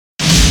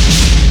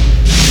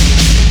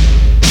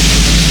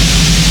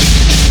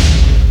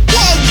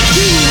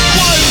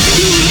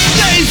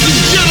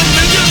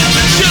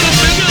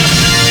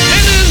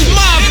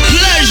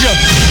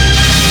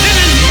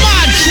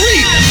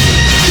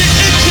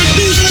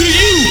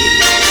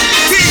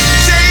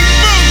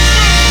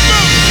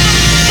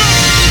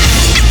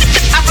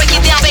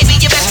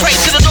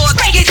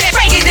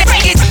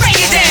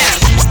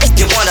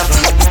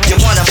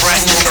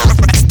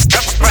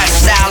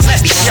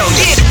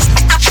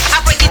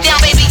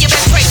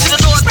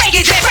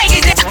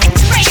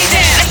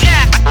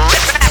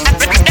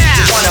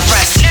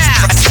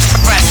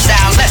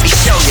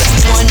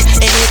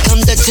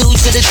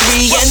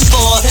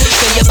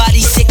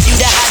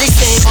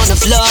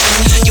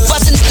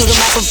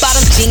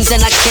kings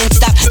and I can't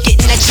stop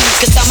getting at you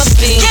cause I'm a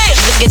fiend.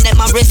 Looking at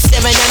my wrist,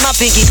 staring at my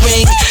pinky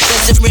ring.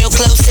 Dancing real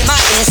close in my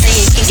ear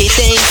saying kinky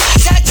things.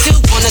 Tattoo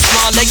on the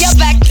small of your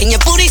back and your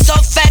booty so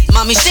fat,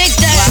 mommy shake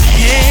that. My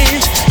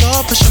hands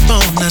go push up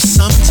on us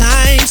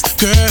sometimes,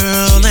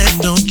 girl, and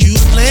don't you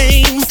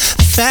blame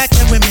the fact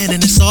that we're men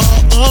and it's all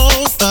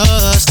us.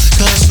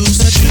 Cause who's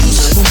the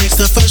juice? Who makes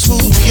the first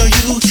move? You're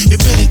you. It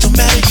really don't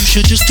matter, you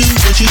should just do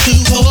what you do.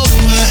 Oh,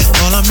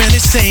 all I'm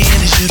really saying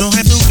is you don't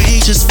have to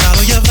wait, just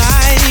follow your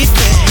vibe.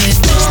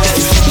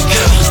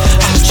 Girl,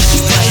 I'ma treat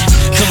you right.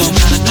 Come on,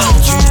 I know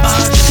you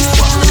are just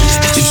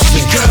what you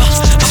sweet girl.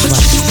 I'ma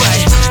treat you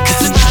right,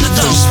 cause tonight I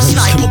know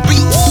sniper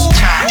beat.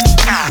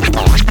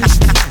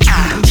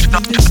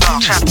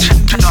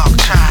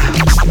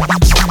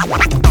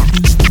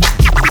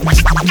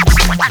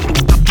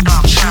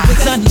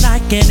 It's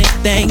unlike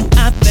anything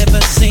I've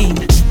ever seen.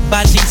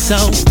 Body so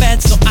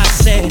bad, so I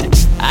said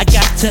I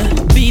got to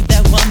be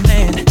that one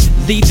man.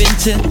 Leaving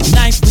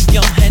tonight with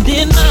your hand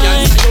in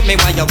mine.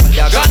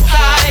 Run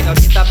side, no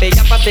get a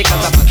bigger party cause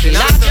I'm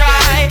not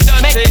try.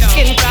 Make the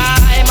skin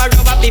cry, my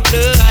rubber be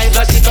fly.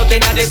 Flush it out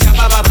in the cup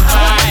of a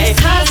pie.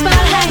 Hot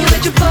spot hanging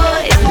with your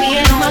boys. Me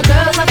and all my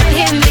girls up in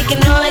here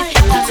making noise.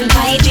 Tossing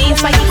tight jeans,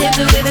 spiky tips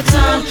with a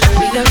tongue.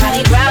 We can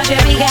ride it round,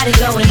 yeah, we got it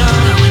going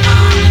on.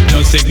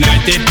 Just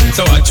ignite it,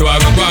 so what you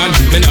are going.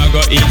 Me nah go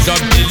ease up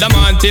till the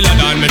man till I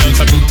done. Me just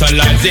a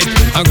brutalize it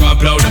and go and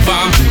plow the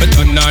farm. Me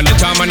turn on the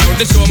charm and now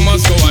the show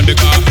must go on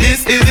because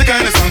this is the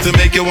kind of song to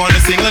make you wanna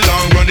sing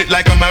along. Run it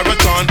like a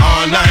marathon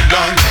all night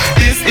long.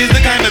 This is the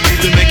kind of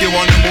beat to make you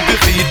wanna move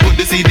your feet. Put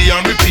the CD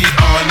on repeat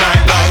all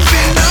night long.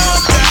 Been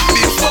up that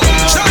before,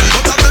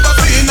 but I've never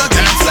seen a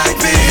dance like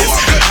this.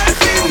 I've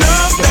been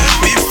up that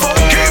before.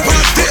 Keep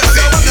on this,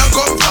 I wanna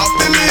go top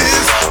the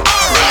list.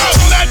 Alright,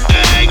 do that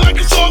thing like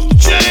it's off the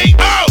chain.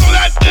 Oh, do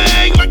that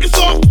thing like it's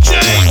off the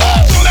chain.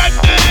 Do that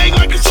thing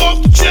like it's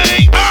off the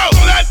chain. Oh,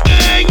 do that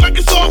thing like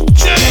it's off the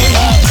chain.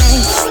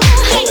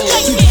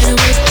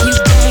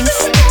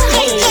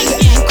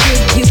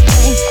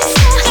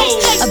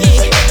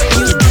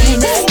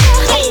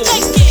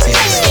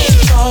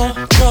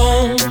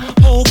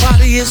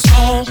 It's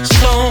all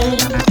slow.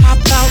 Pop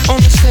out on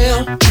the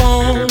cell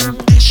phone.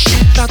 This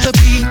shit got to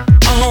be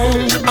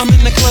on. I'm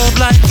in the club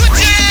like put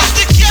your hands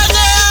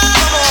together.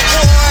 Come on,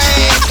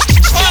 boy.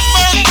 One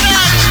more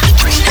time.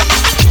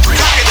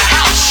 Rock in the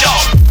house,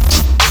 y'all.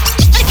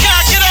 Hey,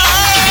 cock it up.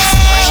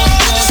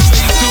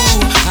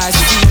 I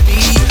see me,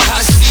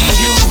 I see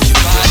you.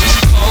 Your body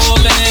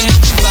calling,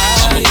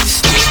 body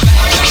stay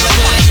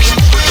back.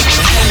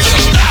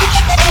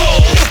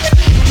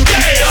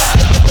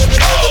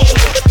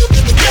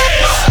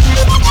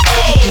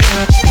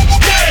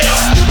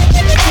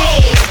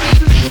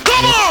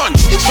 Come on!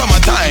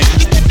 Summertime,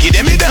 give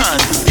them a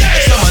dance.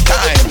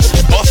 Summertime,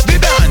 bust the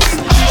dance.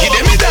 Give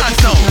them a dance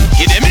now.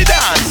 Give them a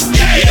dance.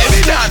 Give them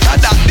a dance.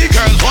 And that the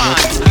girls want.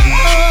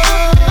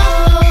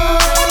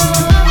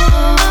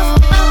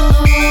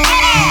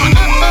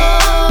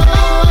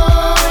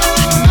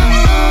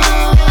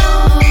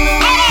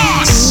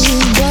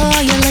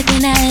 Boy, you're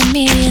looking at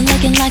me,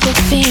 looking like a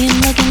fiend,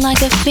 looking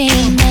like a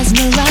fiend.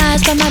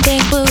 Mesmerized by my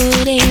big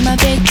booty, my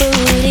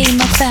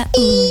fat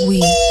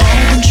ooh-wee. Out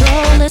of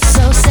control, it's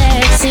so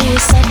sexy,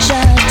 such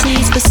a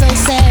tease, but so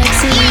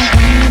sexy.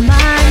 In your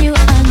mind, you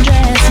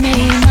undress me,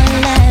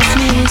 molest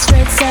me,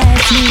 straight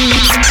sex me.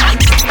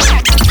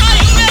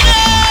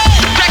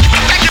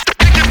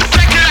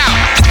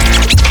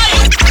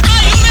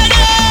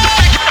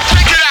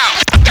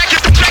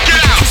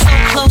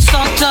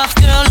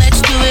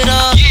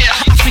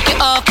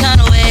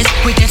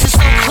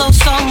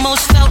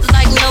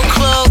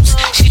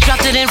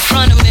 In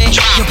front of me,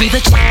 you'll be the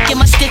chick in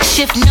my stick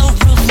shift, no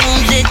roof,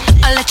 moonlit.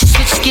 I'll let you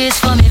switch gears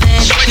for me, then.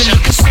 You're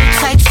looking so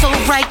tight, so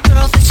right,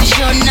 girl. This is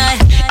your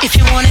night. If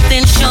you want it,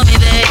 then show me,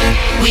 babe.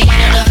 We in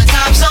another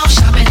time zone,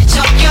 shopping in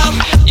Tokyo.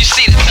 You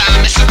see the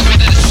time, it's a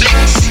 3 to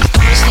 6.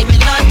 Don't sleep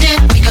in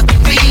London, wake up in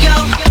Rio.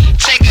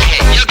 Take a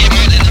hit, you'll get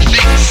more than a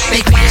fix.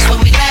 Big wheels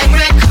when we like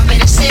red, coming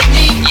to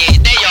Sydney.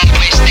 Yeah, they all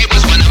wish they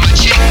was one of my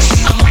chicks.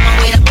 I'm on my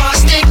way to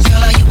Boston,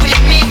 girl, are you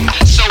with me?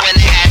 So when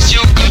they ask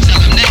you, go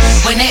tell them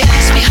this. When they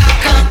ask me how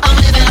come I'm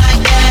living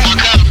like that, How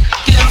come?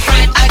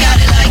 girlfriend, I got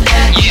it like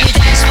that. Yeah. You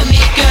dance with me,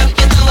 girl,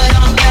 you throw it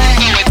on back.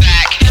 Throw it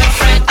back.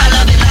 Girlfriend, I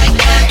love it like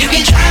that. You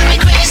can drive me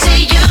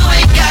crazy, you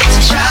ain't got to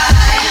try.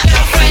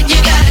 Girlfriend, you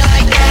got it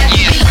like that.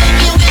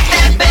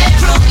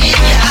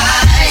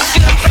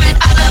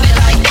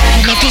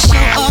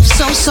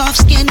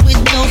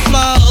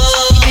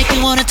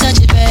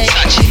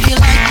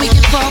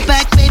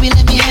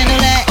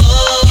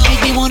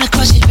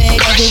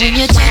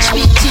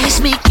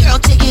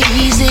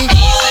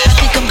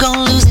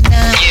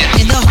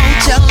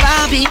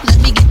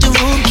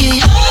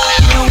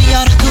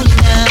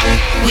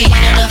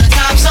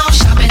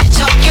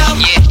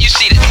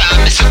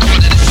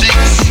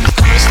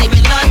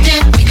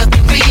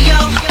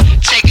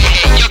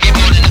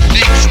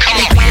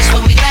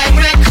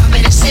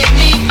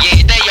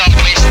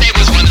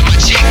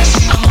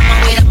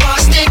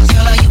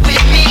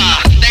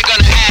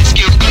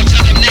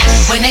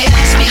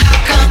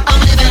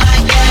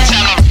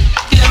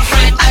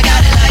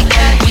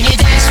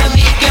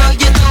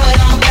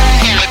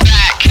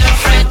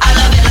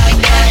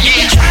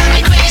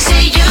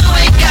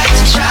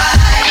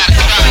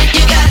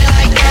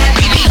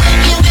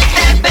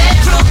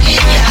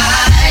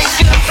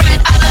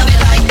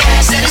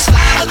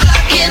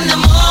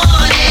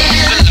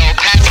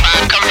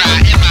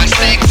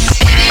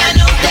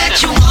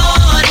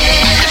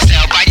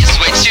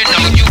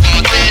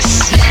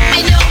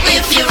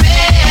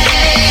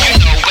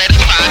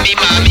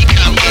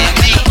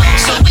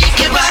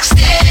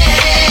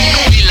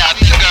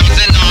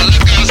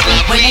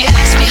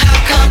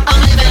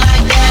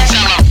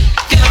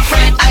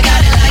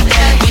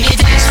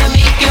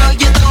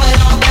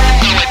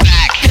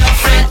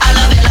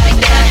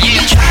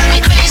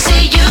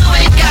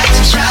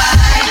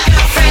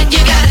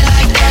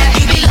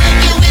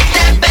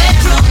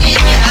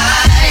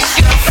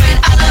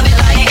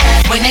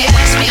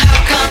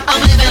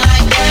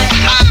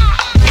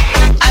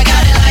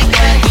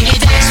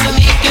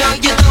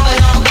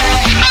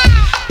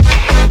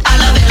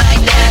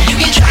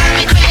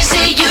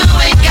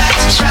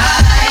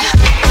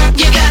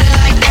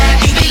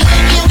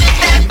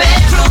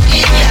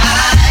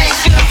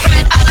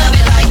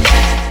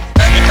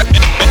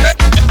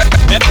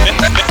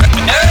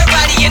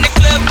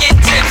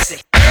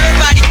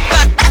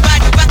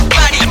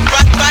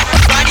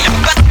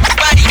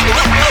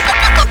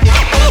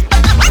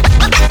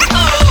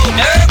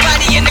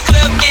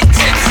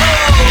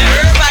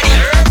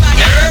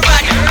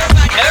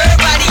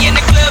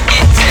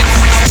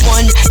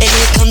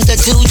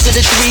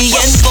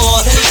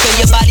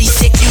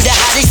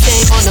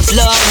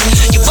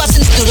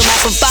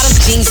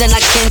 and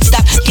I can't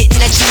stop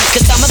getting at you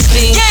cause I'm a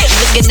fiend.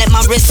 Looking at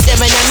my wrist,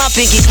 staring at my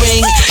pinky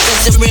ring.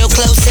 Dancing real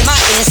close in my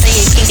ear,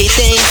 saying kinky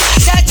things.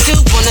 Tattoo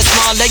on the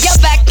small of your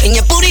back and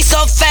your booty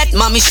so fat,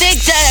 mommy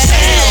shake that.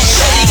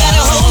 Shorty got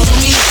a hold of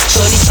me,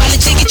 shorty tryna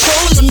take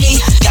control of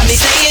me. Got me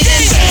saying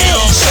it,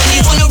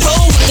 shorty wanna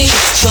roll with me,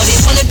 shorty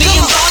wanna be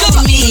involved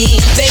with me.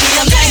 Baby,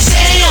 I'm like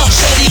damn,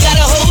 shorty got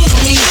a hold of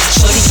me,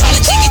 shorty tryna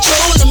take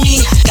control of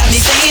me. Got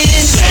me saying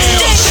it,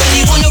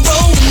 shorty wanna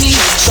roll with me,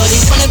 shorty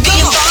wanna be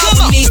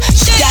involved with me.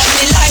 She got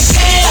me like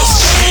damn,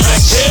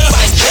 right there,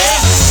 right there.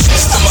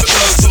 Next to my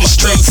clothes in the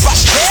streets,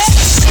 right there.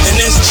 And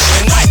this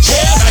shit right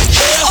there, right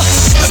there.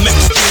 I make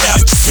you get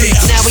out to see.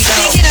 Now we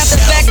sneaking out the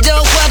back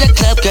door for the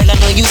club, girl. I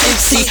know you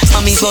tipsy.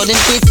 Mommy's rolling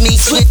with me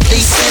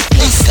swiftly,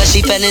 swiftly. Cause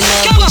she fell in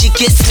love when she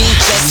kissed me.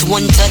 Just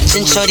one touch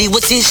and shorty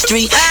was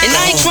history. And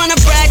I ain't tryna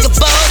brag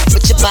about,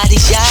 but your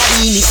body's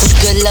yachty. Need some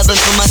good loving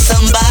from my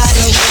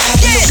somebody.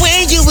 And the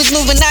way you was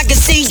moving, I can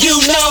see you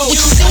know what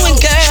you doing,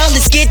 girl.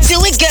 Let's get to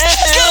it, girl.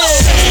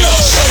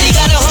 Shorty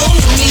got a hold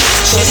of me.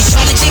 Shorty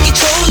tryna take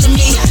control of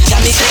me. Got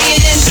me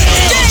saying it.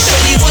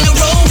 Shorty wanna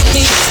roll with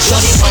me.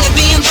 Shorty wanna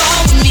be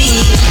involved with me.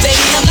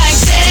 Baby, I'm like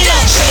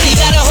damn. Shorty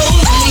got a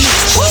hold of me.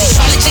 Shorty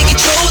tryna take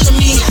control of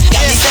me.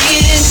 Got me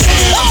saying it.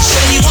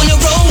 Shorty wanna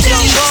roll with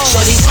me.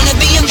 Shorty wanna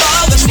be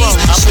involved with me.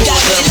 She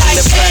got me like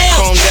damn.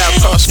 Chromed out,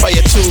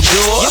 crossfire 2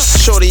 doors.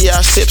 Shorty,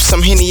 I sip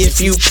some Henny if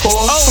you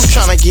pour. I'm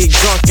tryna get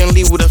drunk and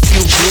leave with a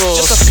few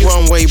drawers.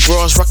 Runway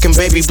bras, rockin'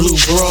 baby blue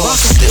bras.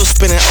 Still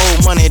spending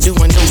old money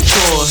doing new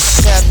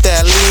tours. Tap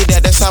that lead,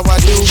 that's how I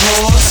do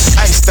whores.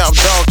 Iced out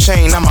dog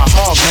chain, I'm a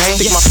hog man.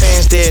 Think my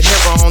fans dead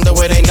hero on the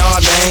way they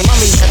nod name.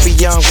 Mommy happy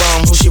young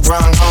rum, who she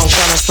brought home.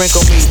 Tryna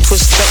sprinkle me,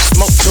 twist up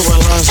smoke till her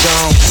lungs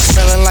gone.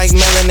 Smelling like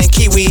melon and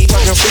kiwi.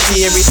 Talking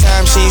freaky every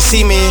time she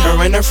see me. Her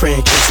and her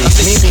friend Kiki.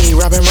 Me,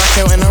 Robin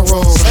Raquel in a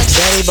row.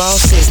 Daddy ball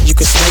sick, you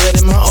can smell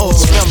it in my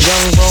oils. I'm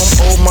young Rome,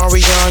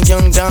 Omarion,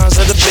 young dons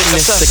of the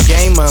business. The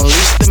game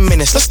unleashed the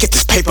menace. Let's get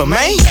this paper,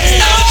 man.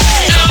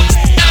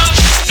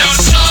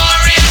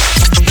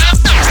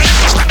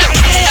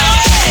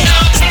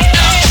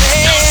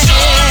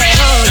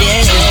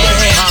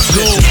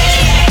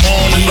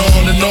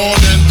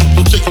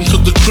 Take them to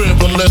the crib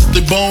unless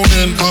they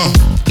boning.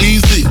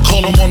 Easy,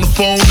 call them on the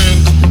phone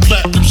in.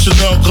 Platinum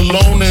Chanel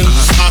cologne in.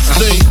 I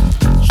stay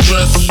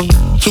stressed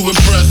to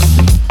impress.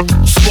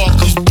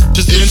 Sparkles,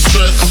 just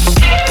interest.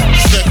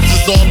 Sex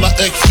is all I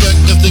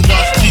expect as they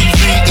watch TV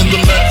in the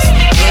Lex.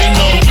 They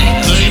know.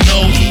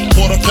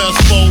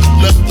 4:15,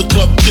 left the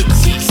club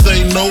tipsy.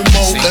 Say no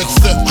more,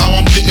 except how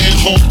I'm getting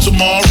home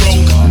tomorrow.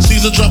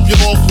 Caesar drop you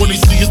off when he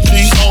see his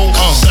P.O.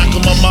 Back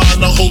of my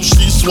mind, I hope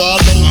she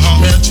swallows.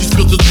 Man, she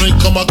spilled the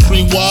drink on my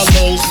cream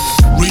wallows.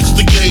 Reach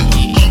the gate,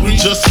 hungry,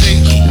 just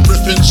ate.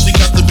 Riffin', she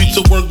got to be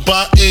to work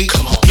by 8.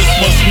 This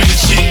must mean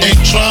she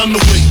ain't trying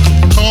to wait.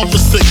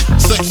 Conversate,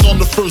 sex on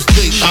the first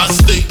date. I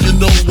state, you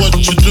know what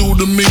you do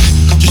to me.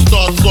 She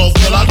starts off,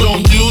 well, I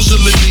don't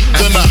usually.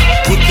 Then I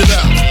whip it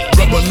out,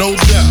 rubber no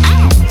doubt.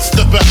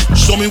 Step out,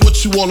 show me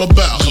what you all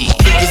about.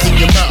 Fingers in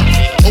your mouth,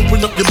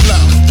 open up your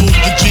blouse. Pull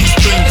the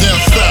G-string down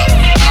south.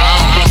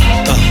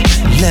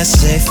 Let's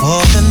say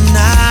for the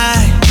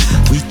night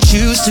we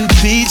choose to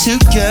be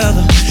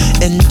together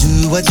and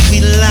do what we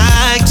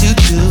like to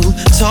do,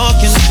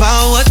 talking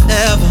about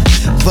whatever.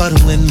 But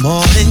when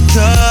morning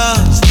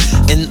comes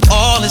and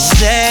all is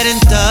said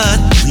and done,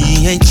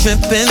 we ain't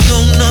tripping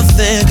on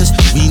nothing, cause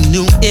we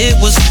knew it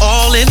was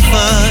all in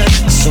fun.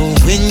 So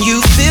when you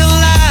feel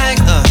like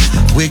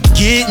we're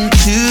getting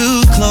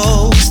too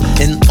close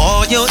and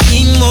all your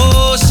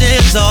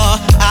emotions are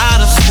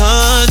out of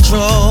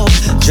control,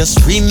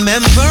 just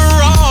remember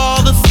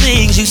all the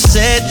things you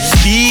said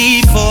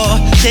before.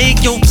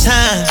 Take your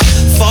time,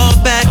 fall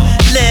back,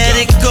 let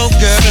it go,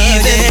 girl.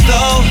 Even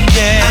though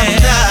I'm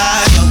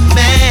not your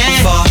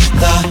man for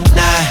the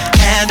night,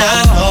 and I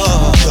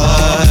know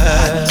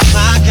you're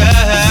my girl.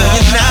 No,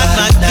 you're not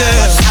my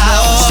girl. I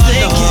was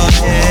thinking,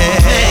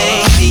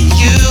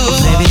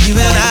 maybe you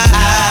and I,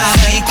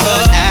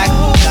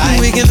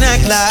 we can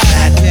act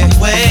like we're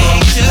way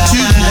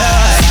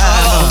tonight.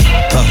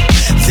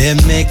 There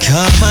may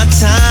come a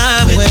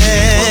time when,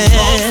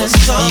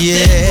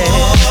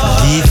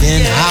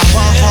 leaving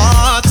our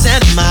hearts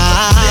and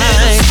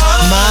minds,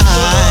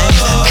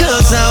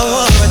 cause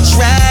our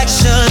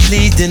attraction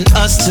leading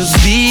us to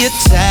be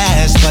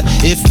attached. But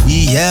if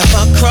we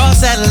ever cross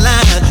that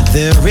line,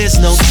 there is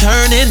no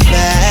turning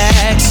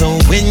back. So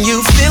when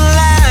you feel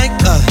like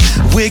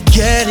we're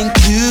getting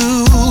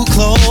too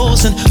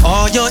close and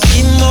all your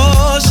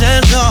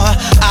emotions are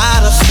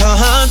out of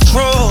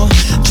control,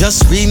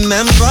 just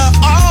remember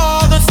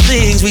all the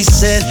things we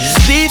said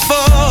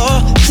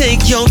before.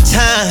 Take your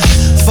time,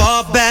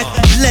 fall back,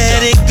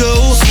 let it go.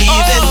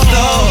 Even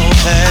though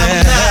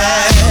I'm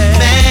not your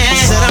man,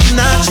 said I'm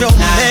not your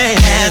man,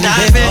 and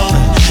I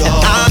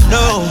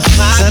know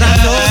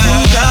you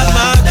got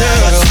my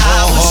girl.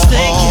 I was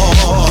thinking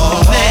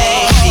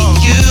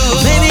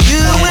maybe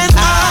you and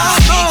I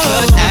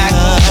could act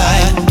like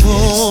that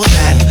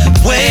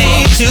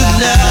way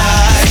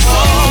tonight.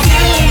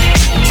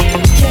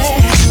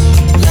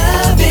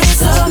 Love it.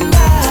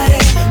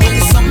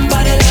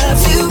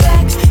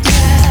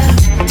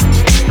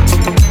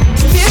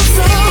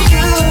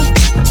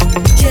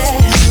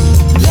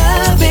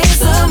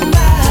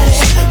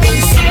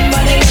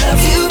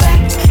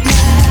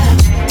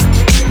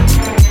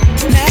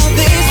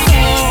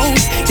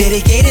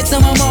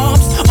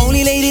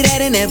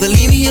 can't ever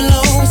leave me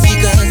alone. See,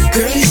 cause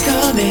girlie's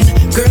coming,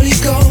 girlie's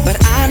go, but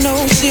I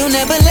know she'll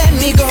never let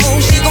me go.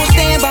 She gon'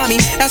 stand by me,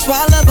 that's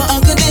why I love her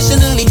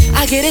unconditionally.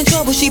 I get in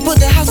trouble, she put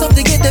the house up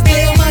to get the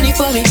bail money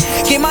for me.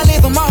 Get my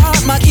liver, my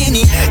heart, my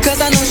kidney,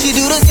 cause I know she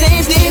do the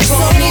same thing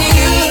for me.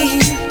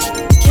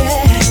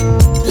 Yeah,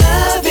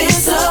 loving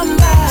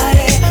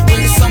somebody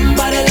when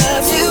somebody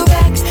loves you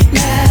back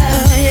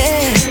now.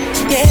 Yeah,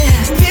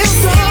 yeah, feels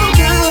so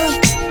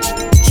good.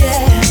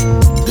 Yeah,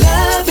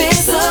 loving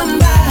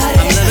somebody.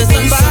 I'm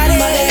loving somebody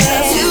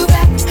loves you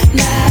back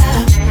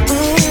now.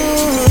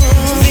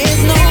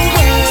 There's no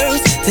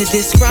words to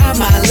describe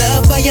my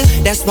love for you.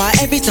 That's why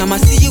every time I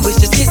see you, it's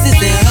just kisses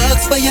and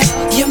hugs for you.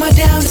 You're my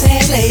down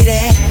bad lady.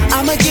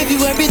 I'ma give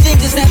you everything,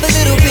 just have a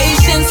little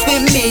patience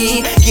with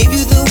me. Give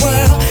you the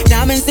world,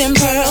 diamonds and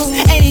pearls,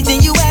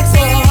 anything you ask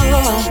for.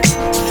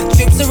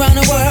 Trips around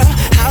the world,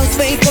 house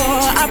paid for,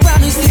 I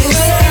promise you,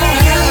 girl.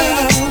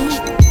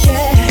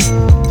 Yeah,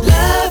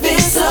 loving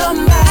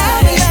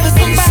somebody,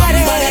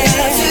 somebody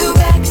loves you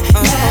back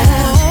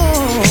now.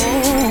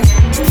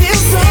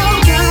 Feels so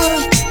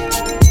good.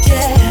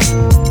 Yeah,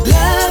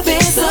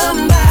 loving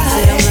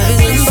somebody,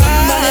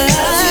 somebody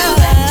loves you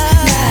back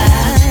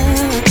now.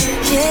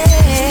 Yeah,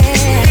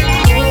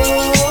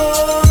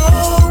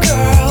 oh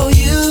girl,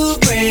 you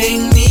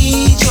bring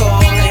me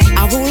joy. I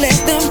won't let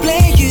them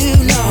play you,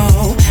 no.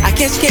 I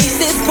catch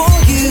cases for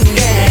you,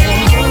 yeah.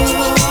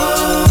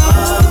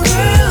 Oh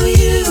girl,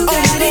 you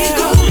got it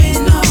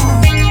going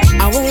on.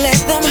 I won't let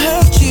them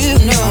hurt you,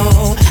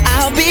 no.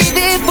 I'll be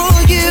there for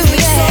you,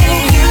 yeah.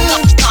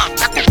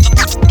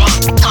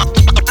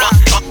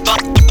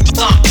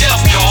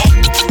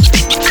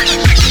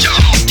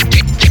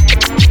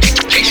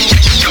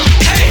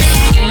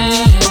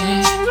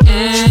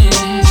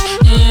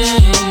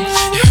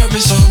 You hurt me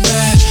so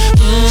bad,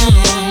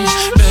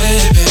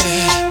 baby.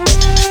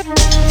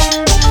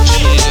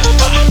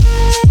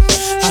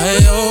 I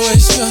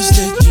always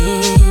trusted you.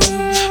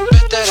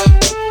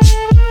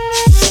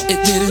 It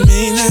didn't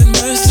mean that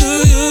much to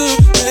you,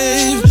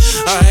 babe.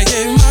 I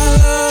gave my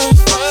love,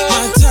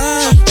 my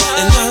time,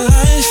 and my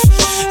life.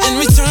 In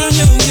return,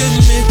 you give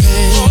me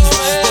pain.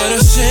 What a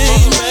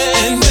shame,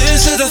 and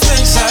this is the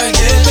thanks I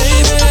get,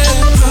 baby.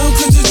 How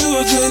could you do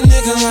a good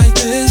nigga like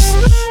this?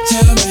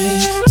 Tell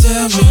me,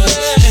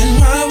 and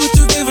why would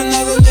you give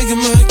another nigga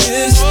my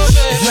kiss?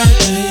 It hurt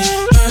me,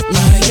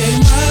 I gave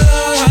my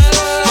love,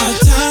 my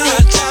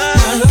time,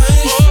 my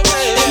life.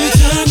 In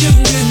return, you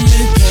give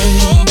me pain.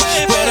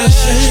 What a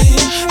shame,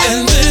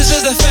 and this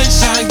is the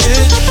thanks I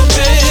get,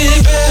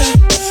 baby.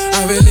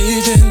 I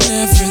believed in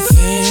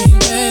everything,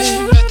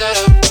 babe,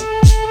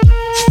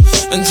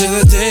 until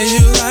the day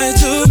you lied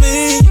to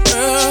me,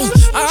 girl.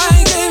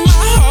 I gave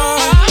my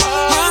heart,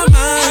 my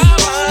mind,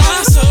 my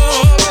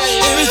soul.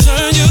 In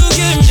return, you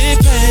give me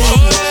pain.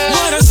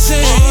 What a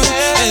shame,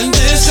 and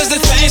this is the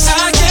thanks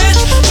I get,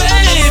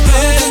 baby.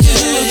 How could you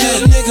do a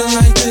good nigga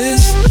like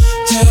this?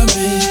 Tell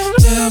me,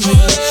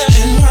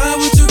 and why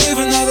would you give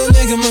another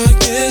nigga my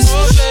kiss?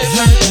 It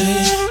hurt me,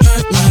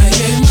 I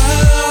gave my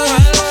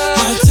love,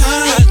 my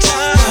time,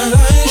 my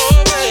life.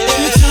 In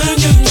return,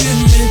 you give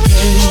me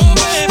pain.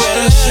 What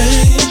a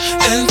shame,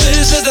 and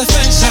this is the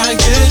thanks I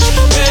get,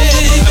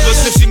 baby. Ever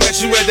since she met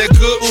you at that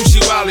good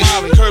Uchi Wally,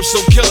 curve so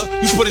killer,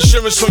 you put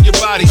insurance on your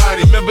body.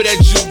 Remember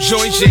that juke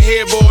joint, your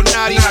hair all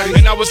naughty,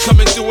 and I was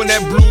coming through in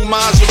that blue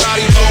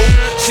Maserati. Oh,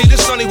 see the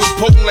sunny was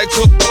potent like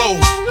cooked blow,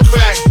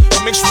 crack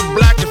mixed with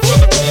black and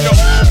Filipino.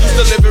 Used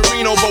to live in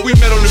Reno, but we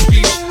met on the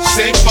beach.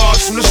 Same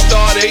bars from the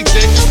start,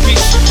 everything was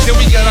peach. Then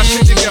we got our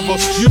shit together.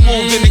 You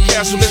moved in the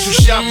castle, let you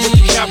shop with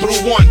the Capital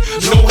One.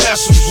 No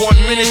hassles. 1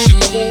 minute you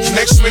cool,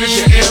 next minute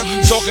you're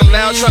in. Talking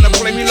loud, trying to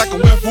play me like a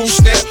wet food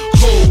stamp.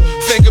 Cool.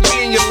 Think of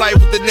me in your life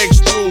with the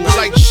next dude.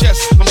 Like chess,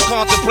 I'm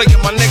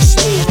contemplating my next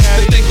move.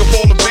 To think of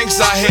all the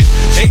banks I hit.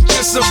 Ain't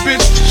this a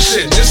bitch?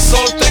 Shit, this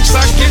all the things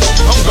I get.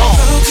 I'm gone.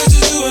 How could you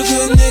do a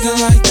good nigga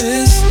like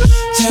this?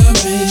 Tell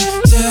me,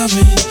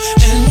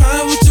 and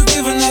why would you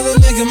give another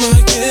nigga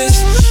my kiss?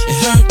 It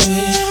hurt me,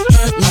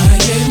 I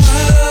gave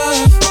my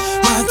love,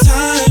 my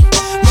time,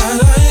 my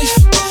life.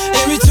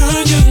 In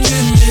return, you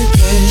give me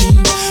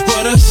pain.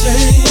 What a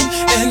shame,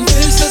 and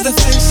this is the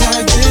thanks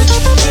I get,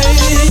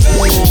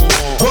 baby.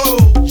 Whoa,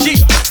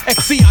 yeah,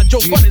 Xavier, Joe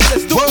Budden,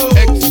 let's do it.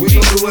 X, we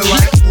gon' do it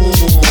right.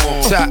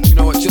 Stop, you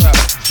know what, chill out.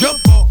 Jump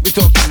on, we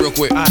talking real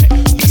quick. As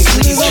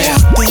soon as I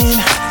walked in,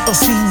 I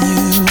seen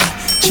you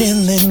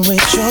chillin'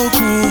 with your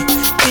crew.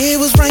 It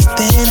was right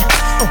then,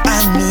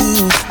 I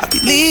knew I'd be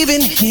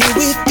leaving here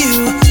with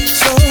you.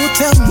 So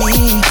tell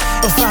me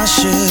if I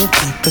should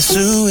keep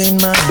pursuing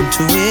my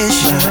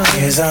intuition. My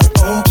ears are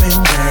open,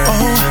 girl.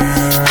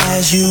 Oh,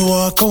 as you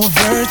walk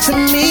over to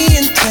me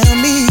and tell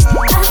me,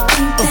 I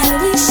think that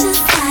we should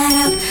slide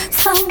out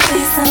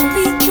somewhere so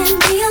we can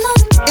be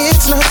alone.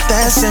 It's not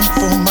that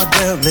simple, my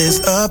girl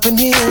is up in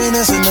here and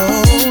that's a no.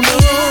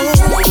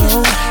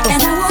 And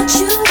I want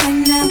you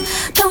right now.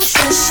 Don't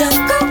stress your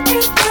girl,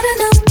 ain't gotta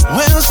know.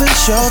 Well,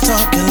 since you're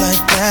talking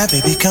like that, that,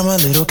 baby, come a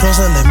little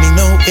closer, let me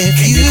know if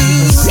you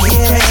see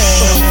it.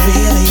 I'm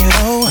feeling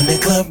you. When the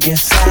club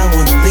gets high, I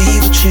wanna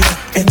leave with you.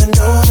 And I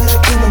know that I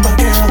came with my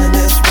girl, and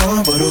that's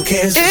wrong, but who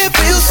cares? It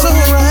feels so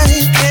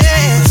right,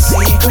 yeah.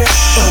 Secret,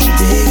 I'm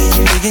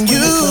digging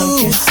you. When the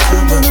club gets high,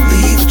 I wanna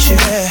leave with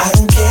you. I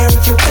don't care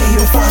if you pay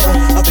your father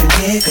up in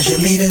here, cause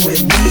you're leaving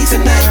with me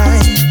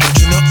tonight.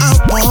 You know I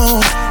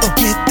won't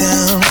get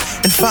down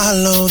and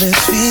follow this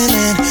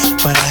feeling,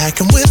 but I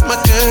come with my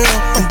girl,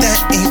 and that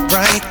ain't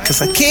right,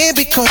 cause I can't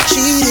be caught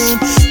cheating.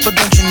 But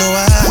don't you know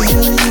I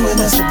feel you, and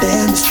that's the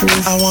damnest truth.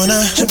 I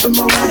wanna jump in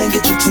my ride and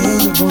get you to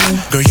the room.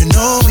 Girl, you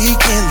know we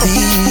can't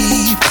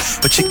leave,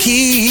 but you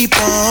keep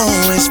on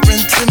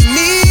whispering to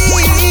me.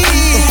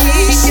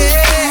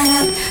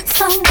 Yeah.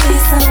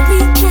 Someplace so we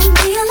can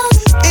be alone.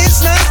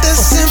 It's not that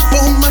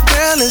simple, my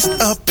girl is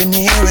up in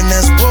here, and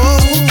that's whoa.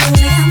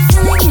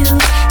 Boy, I'm feeling you,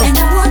 and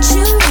I want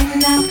you right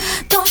now.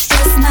 Don't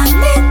stress my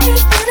name,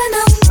 ain't better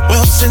know.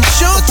 Well, since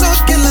you're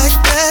talking like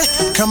that,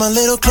 come a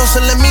little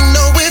closer, let me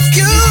know if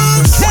you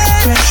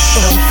can.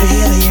 I'm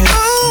feeling you.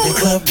 The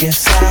club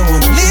gets high, I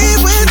wanna leave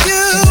with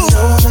you. And I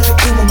know that I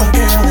came with my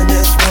girl, and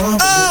that's wrong,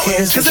 but who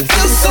cares? Cause it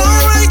feels so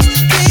right,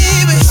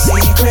 baby.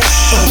 Secret,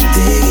 I'm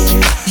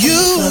digging you.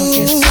 The club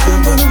gets high,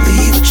 I wanna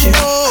leave with you.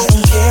 I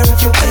don't care if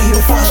you pay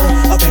your father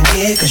up in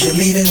here, cause you're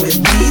leaving with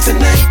me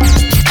tonight.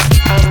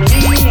 I'm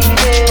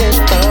leaving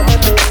for my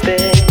new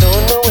thing.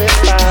 Don't know if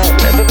I'll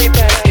ever be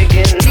back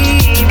again.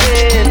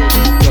 Leaving.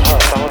 Yo,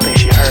 Huff, I don't think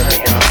she heard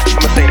me, y'all.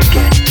 I'ma say it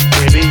again.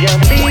 Baby,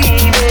 I'm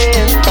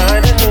leaving.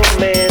 Find a new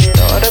man.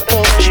 Thought I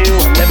told you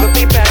I'll never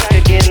be back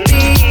again.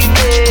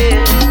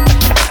 Leaving.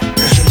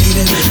 You're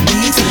leaving with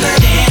me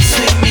tonight. Dance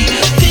with me.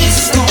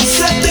 This gon'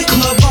 set the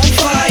club on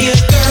fire.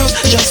 Girls,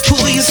 just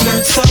pull your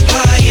skirts up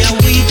higher.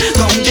 We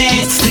gon'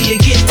 dance till you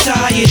get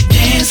tired.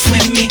 Dance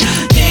with me.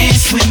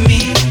 Dance with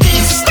me.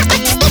 This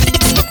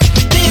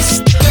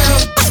girl,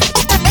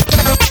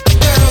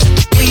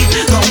 we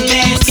gon'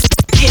 dance,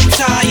 get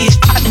tired.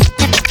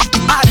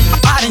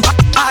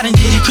 I done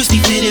did it, crispy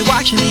fitted,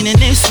 watch you leaning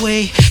this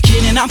way.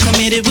 Kidding, I'm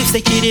committed, whips they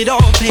get it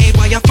all paid.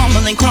 While y'all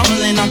fumbling,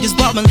 crumbling, I'm just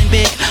bubbling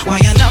big. While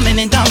y'all numbing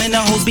and dumbing,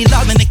 the hoes be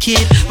loving the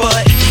kid.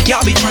 But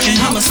y'all be trying,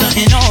 I'm a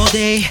stunting all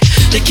day.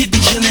 The kid be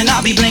chillin',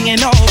 I be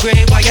blingin' all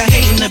gray. While y'all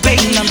hating,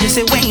 debating, I'm just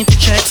waiting for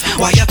checks.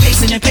 While y'all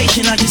pacing and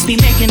patient, I just be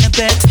making the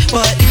bets.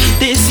 But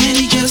this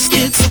Henny just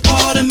gets a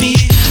part of me.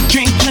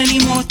 Drink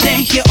plenty more,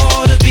 thank you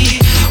ought to be.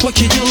 What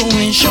you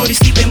doing? Shorties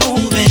keep it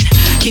moving.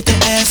 Keep the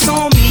ass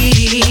on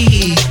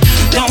me.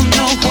 Don't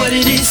know what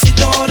it is you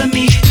thought of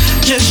me.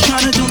 Just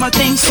tryna do my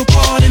thing, so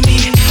pardon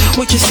me.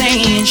 What you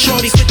saying?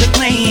 Shorty quit the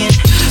playing.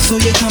 So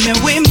you're coming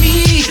with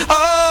me.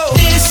 Oh,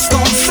 this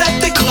gon'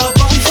 set the club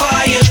on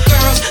fire.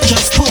 Girls,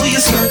 just pull your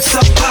skirts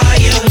up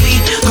higher.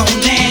 We gon'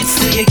 dance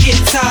till you get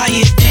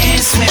tired.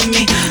 Dance with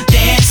me,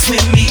 dance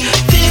with me.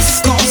 This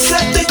gon'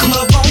 set the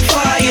club on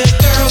fire.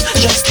 Girls,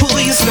 just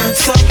pull your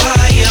skirts up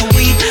higher.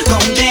 We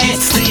gon'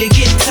 dance till you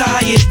get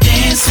tired.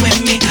 Dance with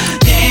me,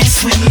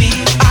 dance with me.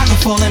 I can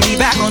fall and be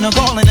back on the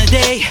ball in a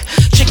day.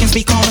 Chickens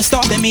be calling,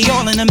 stopping me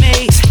all in a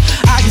maze.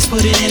 I just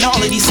put it in all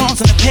of these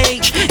songs on the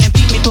page. And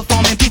beat me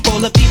performing, people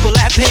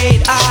that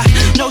paid. I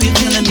know you're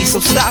feeling me, so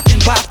stop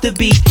and bop the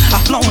beat. I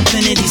flow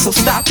infinity, so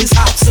stop is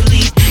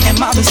obsolete. In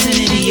my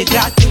vicinity, you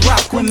got to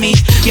rock with me.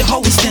 Your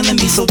hoe is feeling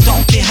me, so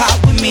don't get hot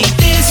with me.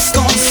 This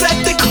gon' set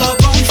the club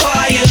on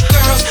fire.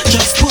 Girls,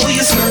 just pull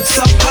your skirts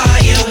up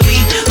higher. We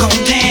gon'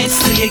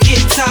 dance till you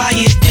get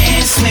tired.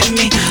 Dance with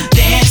me,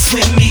 dance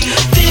with me.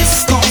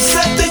 This gon'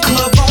 set the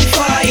club on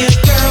fire.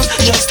 Girls,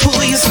 just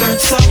pull your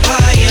skirts up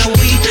higher.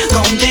 We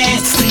gon'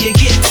 dance till you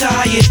get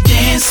tired.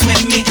 Dance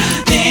with me,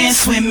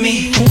 dance with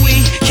me.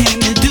 We came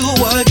to do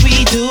what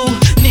we do.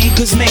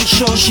 Niggas make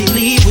sure she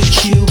leave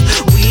with you.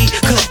 We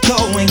could go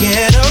and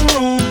get a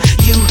room.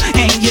 You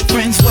and your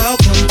friends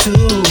welcome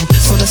too.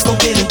 So let's go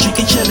get a drink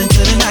and chill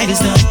until the night is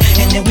done.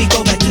 And then we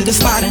go back to the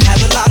spot and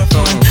have a lot of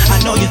fun. I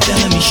know you're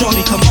feeling me,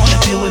 shorty, come on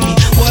and feel with me.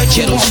 What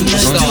you wanna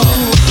do?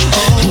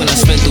 When I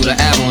spin through the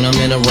Aeon, I'm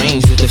in a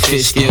range with the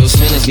fish skills.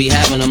 Spinners be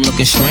having them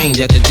looking strange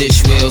at the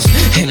dish wheels.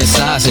 In the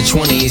size of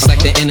 20s,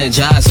 like the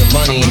Energizer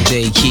bunny.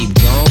 They keep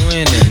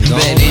going and going.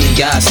 Bet any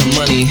got some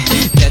money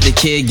that the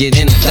kid get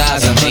in the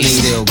thighs of honey.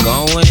 Still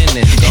going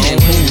and going.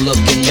 And who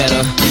looking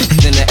better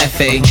than the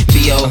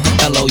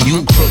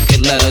Fabolous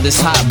crooked letter? This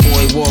hot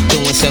boy walked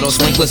through and set off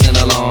sprinklers and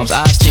alarms.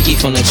 Eyes cheeky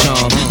from the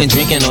charm, been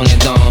drinking on the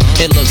dawn.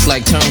 It looks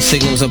like turn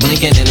signals are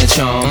blinking in the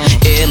charm.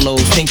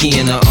 Earlobes, pinky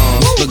in the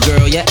arms. But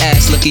girl, your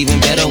ass look even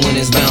better when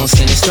it's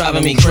bouncing. It's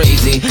driving me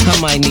crazy. I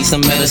might need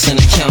some medicine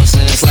and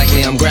counseling. It's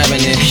likely I'm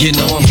grabbing it. You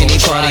know I'm getting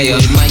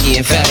prior. Mikey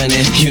and Fabbing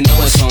it. You know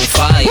it's on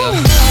fire.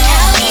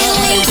 How can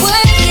we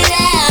work it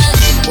out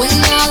when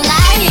all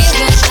I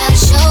hear about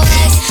your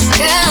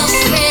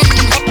ex-girlfriend?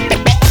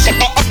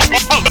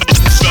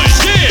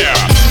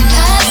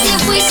 Cause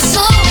if we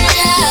so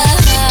love,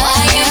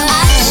 why am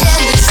I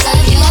jealous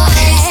of your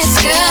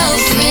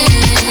ex-girlfriend?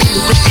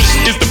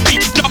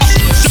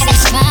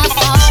 It's my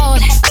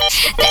fault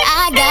that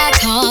I got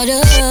caught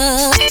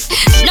up,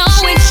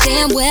 knowing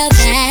damn well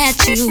that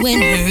you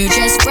and her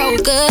just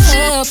broke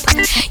up.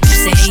 You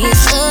say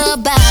it's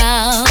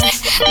about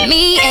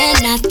me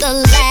and not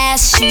the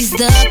last. She's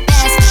the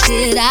best.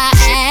 Did I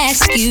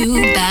ask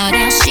you about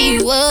how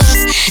she was?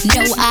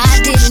 No, I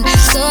didn't.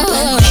 So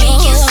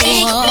make you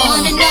think I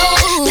wanna know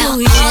about all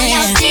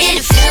y'all did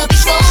and felt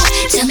before.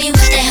 Tell me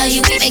what the hell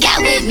you even got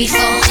with me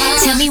for?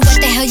 Tell me what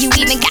the hell you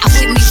even got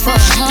with me for?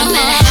 No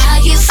matter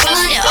how you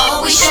front, it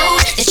always show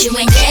that you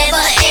ain't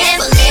never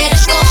ever let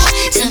her go.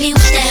 Tell me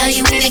what the hell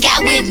you even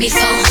got with me for?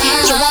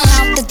 You want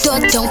out the door,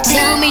 don't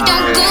tell me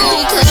don't go.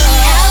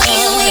 How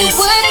can we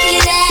work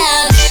it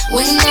out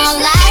when all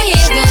I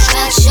hear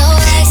about your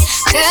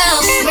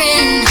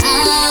ex-girlfriend?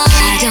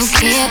 I don't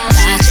care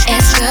about your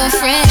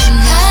ex-girlfriend.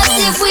 Cause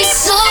if we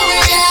so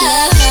in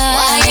love,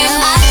 why am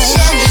I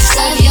jealous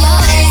of your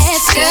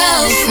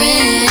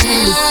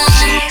ex-girlfriend?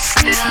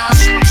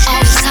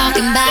 Always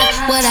talking about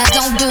what I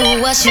don't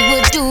do, what you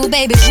would do,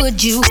 baby.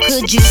 Would you,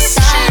 could you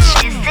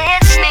stop?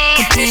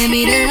 Compare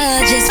me to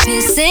her just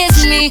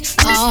pisses me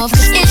off.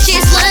 Cause if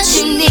she's what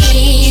you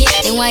need,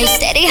 then why you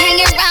steady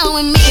hanging around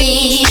with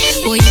me?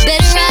 Boy, you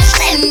better off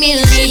letting me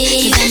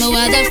leave. Cause I know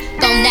other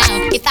gone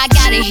down if I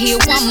gotta hear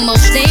one more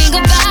thing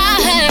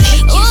about her.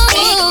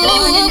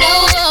 Wanna know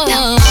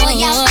about all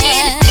y'all did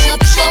and felt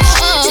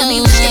before. Tell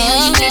me what the hell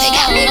you even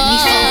got with me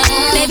for?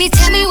 Baby,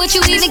 tell me what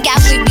you even got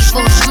with me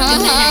for. No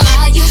matter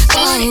how you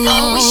front, it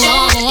always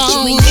show that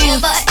you ain't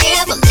never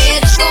ever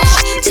let her go.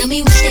 Tell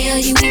me what the hell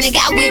you even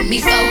got with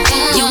me for?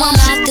 You want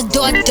out the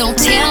door, don't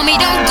tell me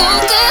don't go,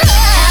 girl.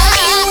 How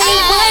can we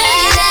work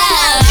it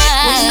out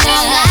when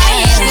all I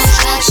hear is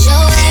about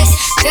your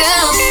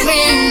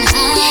ex-girlfriend?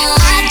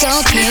 I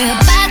don't care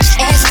about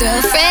your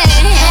ex-girlfriend.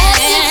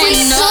 If we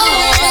so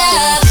in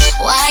love,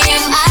 why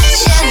am I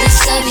jealous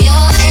of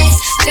your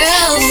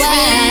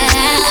ex-girlfriend?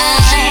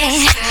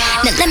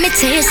 Now let me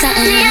tell you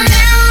something.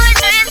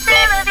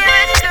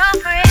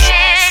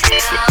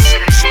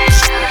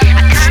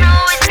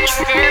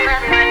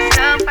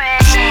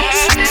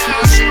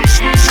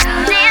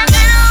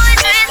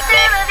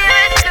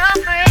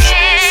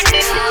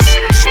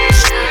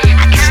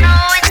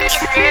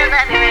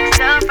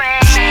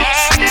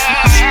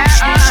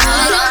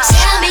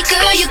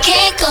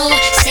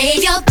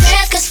 Save your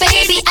breath, cause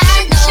baby,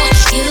 I know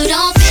you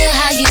don't feel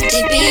how you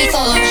did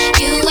before.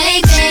 You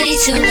ain't ready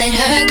to let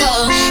her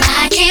go.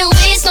 I can't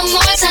waste no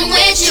more time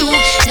with you,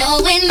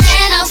 knowing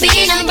that I'll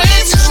be number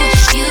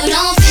 2. You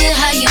don't feel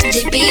how you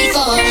did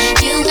before.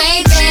 You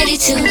ain't ready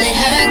to let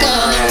her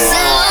go.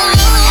 So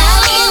how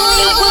can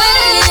we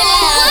work it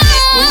out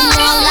when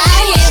all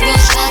I hear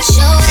about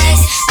your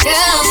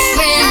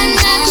ex-girlfriend?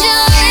 Not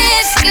your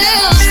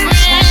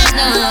ex-girlfriend,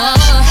 no.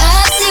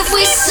 Cause if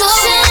we so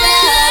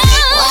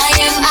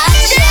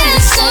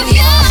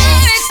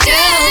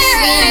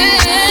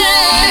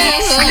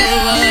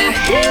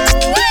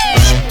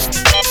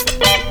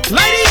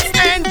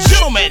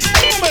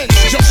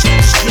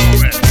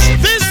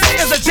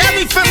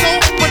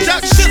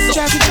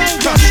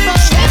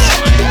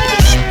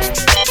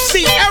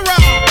Ciara,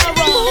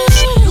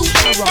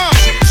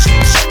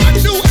 a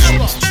new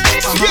era,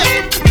 yeah,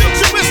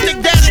 futuristic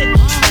daddy.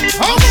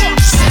 Hold on.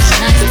 So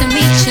nice to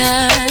meet ya.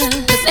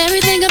 Cause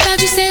everything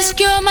about you says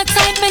you're my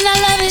type and I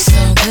love it. So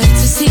good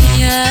to see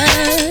ya.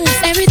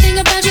 Cause everything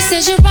about you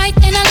says you're right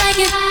and I like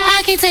it.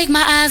 I can't take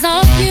my eyes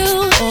off you.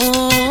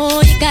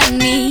 Oh, you got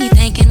me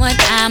thinking what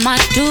I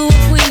might do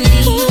if we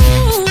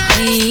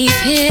leave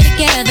here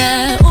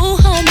together. Ooh,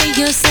 homie,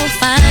 you're so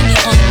fine,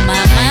 you're on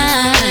my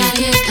mind.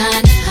 You're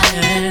kinda hot.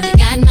 You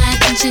got my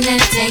attention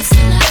and it takes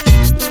a lot.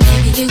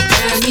 Baby, you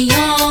turn me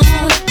on.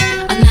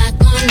 I'm not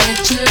gonna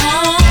let you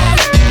alone.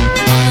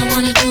 All I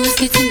wanna do is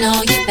get to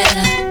know you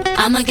better.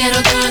 I'm a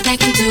ghetto girl that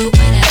can do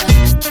whatever.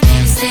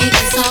 Baby, say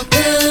it's all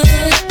good.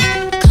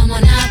 Come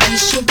on, I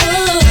wish you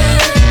would.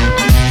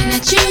 I'm looking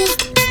at you,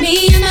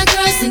 me and my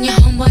girls and your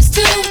homeboys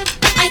too.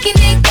 I can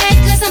dig that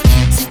cause I'm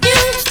into you.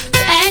 So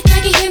act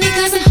like you hear me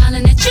cause I'm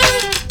hollering at you.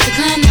 So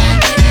come on,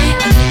 baby,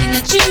 I'm looking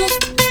at you.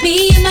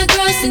 Me and my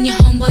girls and your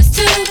homeboys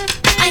too.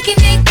 I can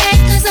dig that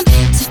cause I'm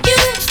into you.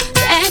 So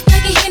act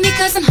like you hear me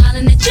cause I'm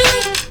hollering at you.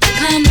 So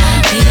come on,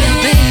 be a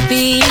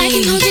baby. I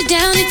can hold you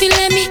down if you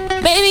let me.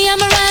 Baby,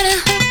 I'm a rider.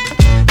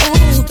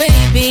 Ooh,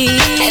 baby.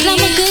 And I'm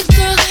a good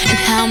girl. And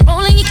how I'm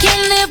rolling, you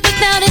can't live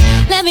without it.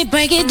 Let me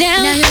break it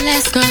down. Now your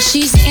last girl,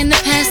 she's in the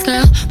past,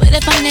 girl. But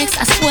if I'm next,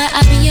 I swear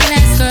I'll be your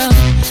last girl.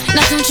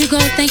 Now don't you go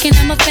thinking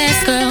I'm a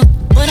fast girl,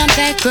 but I'm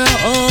that girl.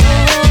 Oh,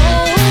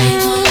 I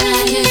ain't gonna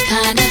lie, you're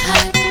kinda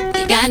hot.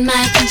 You got my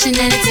attention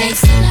and it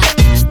takes a lot.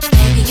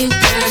 Baby, you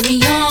turn me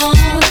on.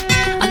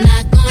 I'm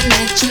not gonna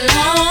let you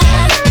alone.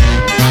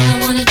 All I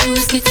wanna do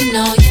is get to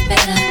know you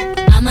better.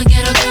 I'm a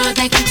ghetto girl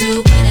that can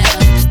do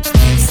whatever.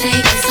 Baby, say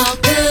it's all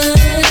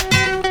good.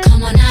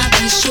 Come on, I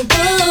wish you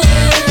would.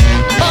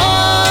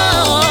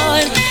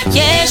 Oh,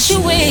 yes you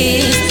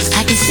is.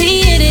 I can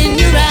see it in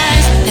your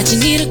eyes that you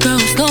need a girl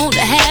who's gonna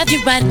have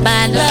you right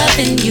by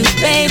loving you,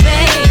 baby.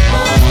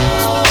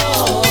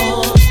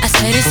 Oh, I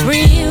said it's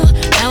real,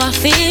 how I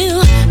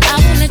feel. I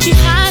won't let you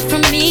hide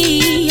from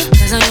me,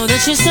 cause I know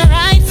that you're so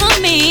right for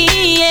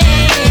me, yeah.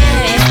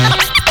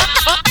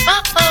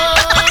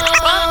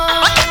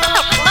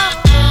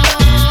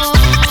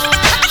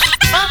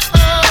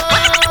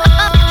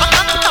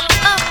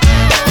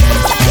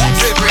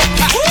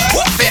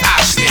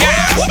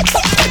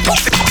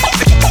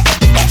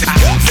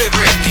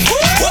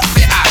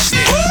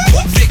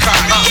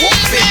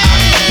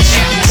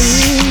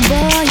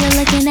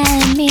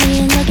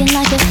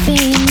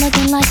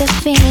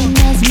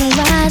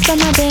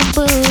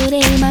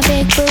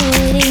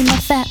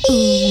 fat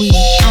ooey.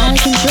 Out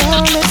of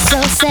control, it's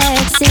so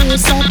sexy. You're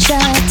such a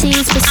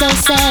tease, but so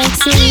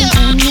sexy.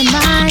 In your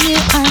mind, you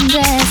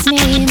undress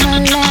me,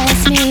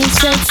 molest me,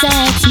 straight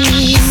sex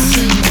me. So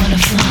you wanna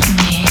flaunt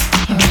me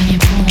around your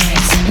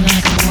boys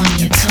like I want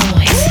your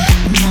toys.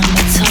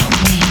 Mama told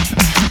me,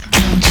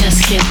 don't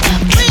just give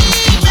up.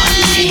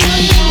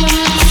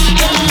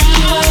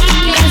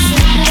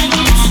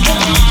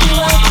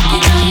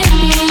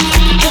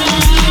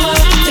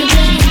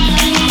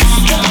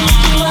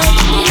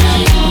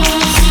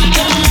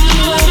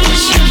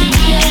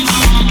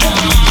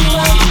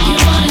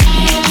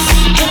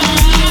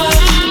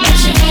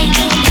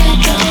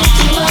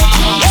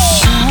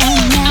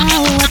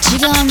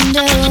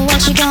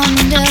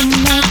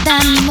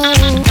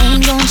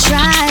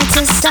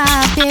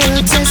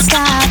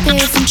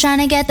 Trying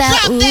to get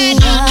that ooh,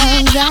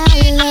 that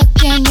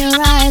look in your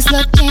eyes,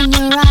 look in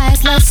your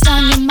eyes, lust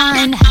on your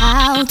mind.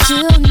 How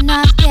to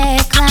not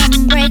get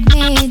clam? Break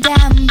me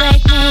down, break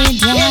me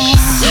down.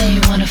 So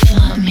you wanna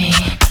flaunt me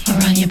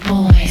around your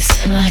boys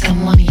like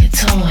I'm one of your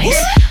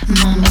toys.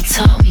 Mama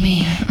told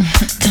me,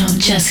 don't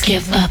just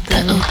give up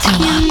the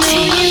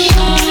Oopdeewopdee.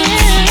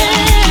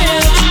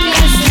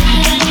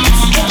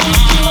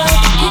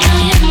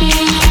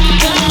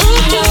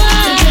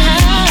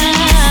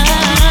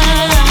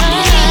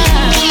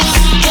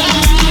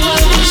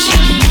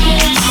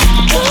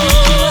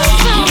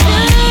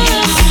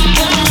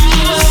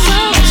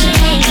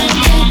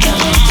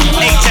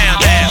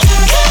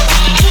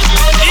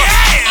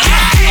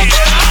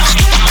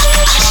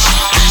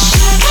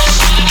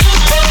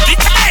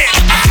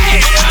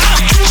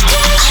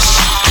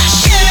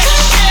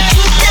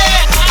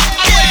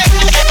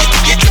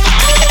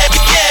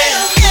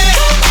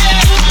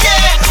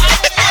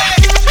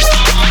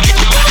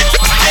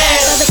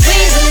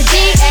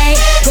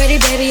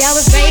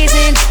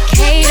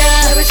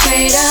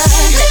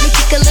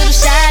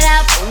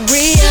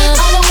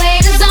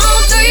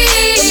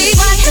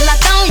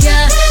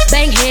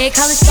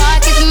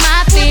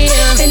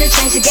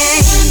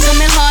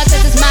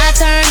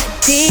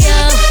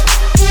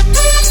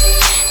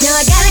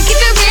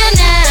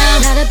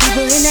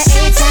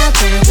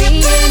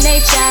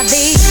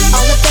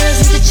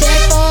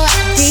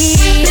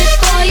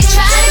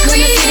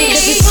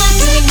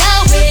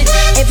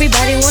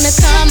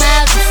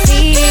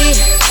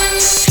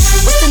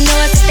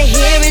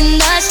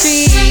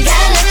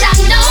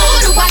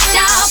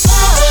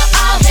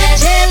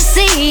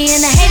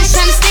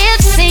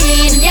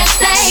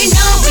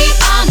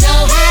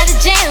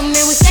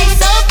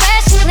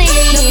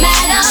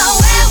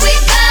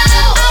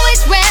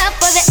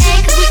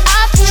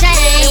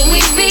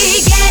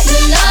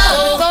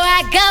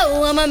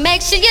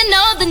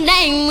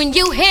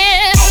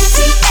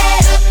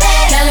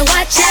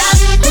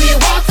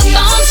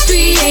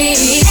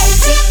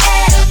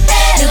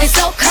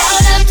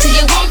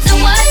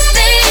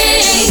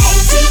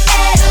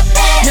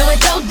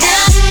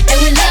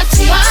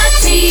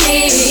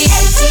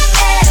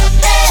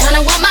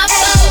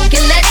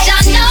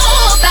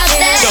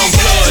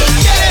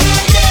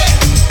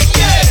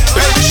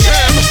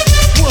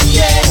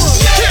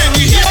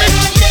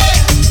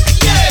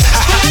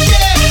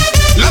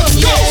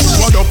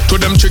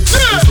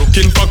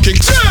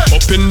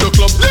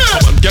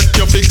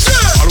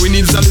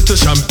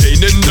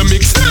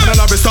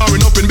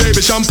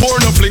 I'm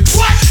pouring no flicks.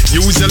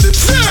 Use your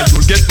lips, and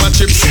you'll get my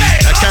chips.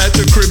 I can't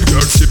the crib,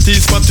 girl, sip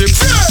these for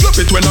tips. Love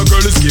it when a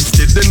girl is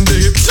gifted in the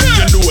hips.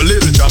 Can do a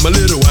little jam, a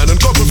little wine, and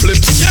couple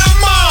flips. Yeah,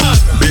 man.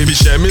 Baby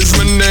Cham is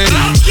my name.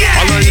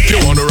 Holla if you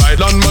wanna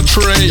ride on my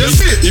train.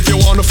 If you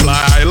wanna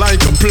fly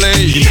like a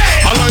plane.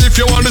 Holla if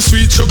you want a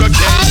sweet sugar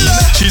cane.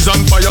 She's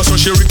on fire, so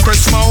she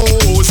requests my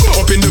hose.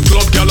 Up in the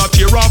club, girl, I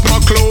tear off my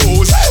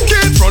clothes.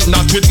 Get front,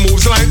 not with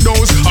moves like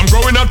those. I'm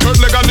growing a third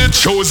leg and it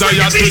shows. I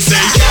have to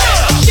say,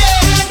 yeah.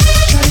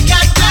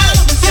 Got down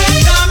and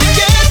say, come and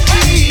get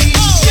me.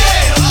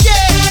 Yeah,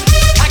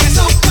 yeah. I get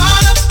so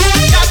caught up,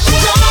 got you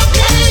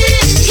talking.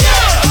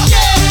 Yeah,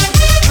 yeah.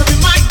 Hurry,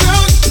 my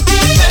girl, you be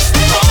the best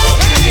for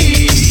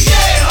me.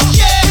 Yeah,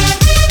 yeah.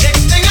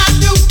 Next thing I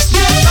do,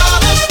 you're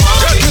all up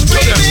on me,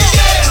 baby.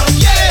 Yeah,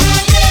 yeah,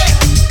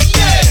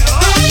 yeah,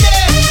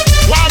 yeah,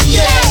 wow,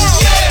 yeah,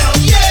 yeah,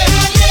 yeah,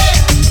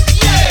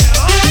 yeah,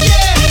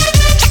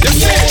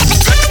 yeah.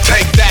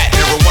 Take that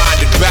and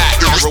rewind it back,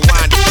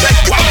 rewind it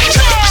back.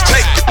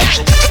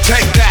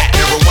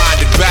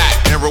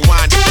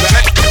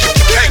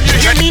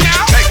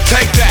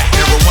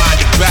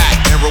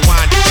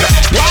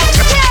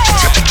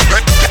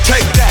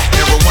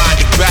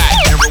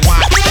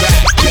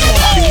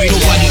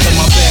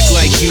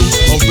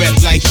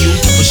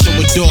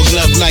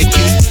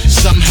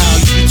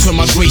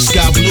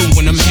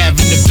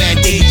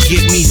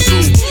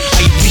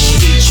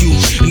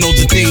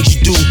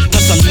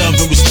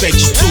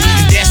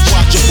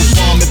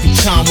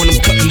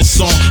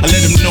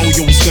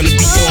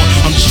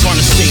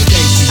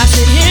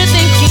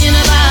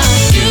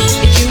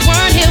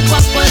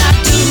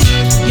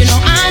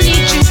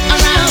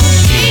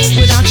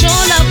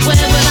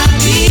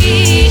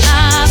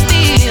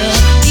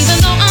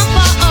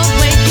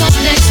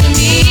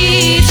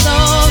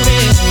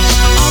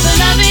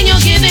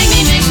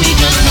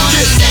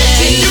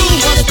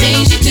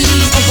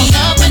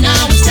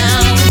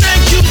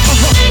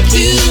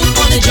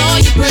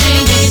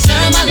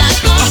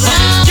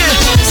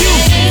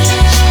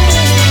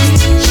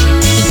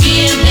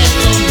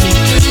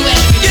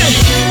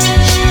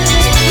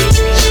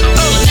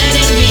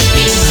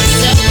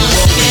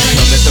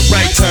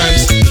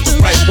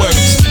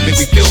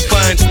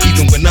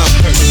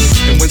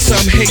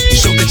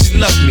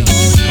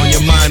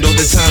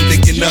 the time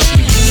thinking of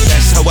me.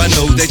 That's how I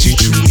know that you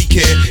truly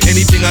care.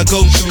 Anything I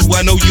go through, I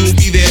know you'll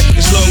be there.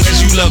 As long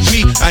as you love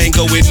me, I ain't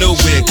going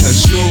nowhere.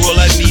 Cause you're all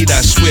I need,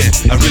 I swear.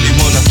 I really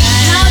wanna.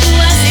 How do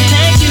I say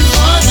thank you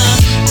for the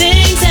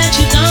things that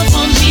you done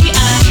for me?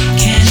 I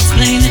can't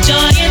explain the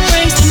joy it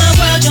brings to my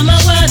world. You're my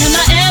world and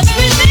my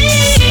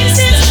everything.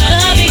 Since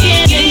the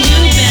beginning,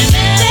 you've been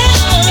there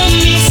for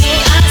me. So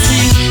I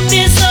sing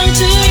this song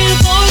to you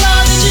for all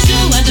that you do.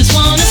 I just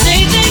wanna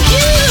say thank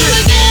you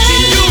again.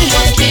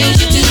 For the things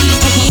you do,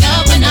 pick me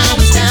up when I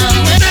was down.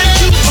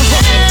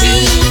 Thank you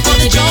for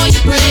the joy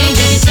you bring.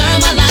 You turn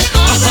my life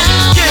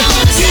around. I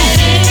wanna say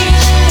thank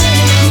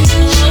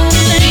you.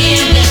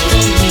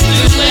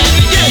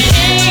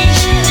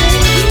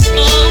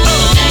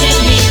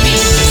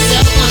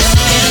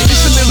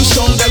 It's a little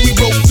song that we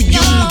wrote for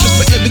you, just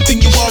for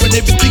everything you are and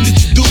everything that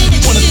you do. We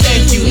wanna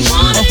thank you.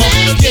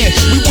 Yeah,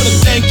 we wanna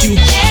thank you.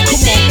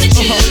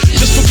 Come on,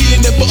 just for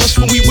being there for us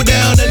when we were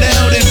down and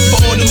out, and for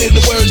all the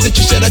little words that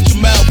you said out your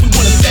mouth. We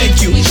wanna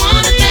thank you. We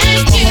wanna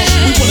thank you.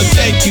 We wanna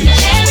thank you.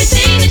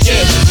 Everything that you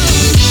do.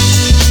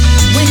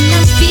 When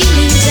I'm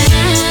feeling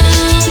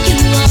down, you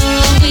are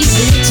always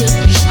there to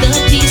pick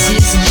the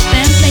pieces up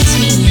and place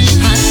me in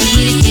my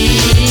feet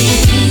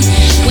again.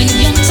 When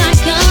your time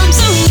comes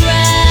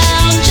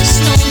around,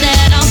 just know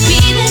that I'll be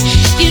there.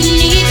 If you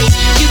need me,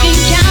 you can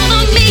count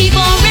on me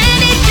for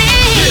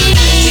anything.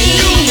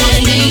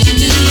 Everything you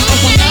do,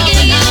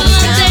 when I was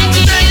down.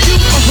 Thank you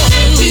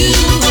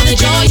for the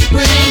joy you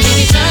bring.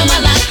 You turn my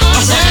life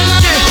around.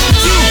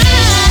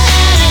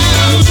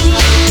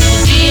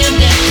 Being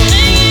there for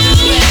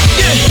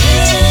me.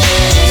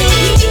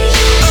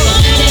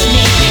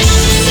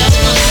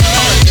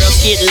 Girls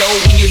get low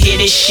when you hear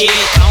this shit.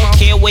 I don't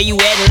care where you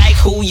at, like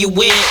who you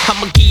with.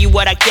 I'ma give you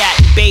what I got,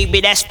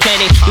 baby, that's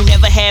plenty. You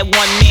never had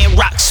one man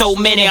rock so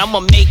many.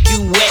 I'ma make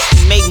you wet,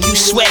 make you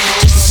sweat,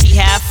 just to see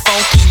how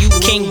funky you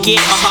can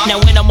get. Now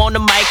when I'm on the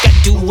mic, I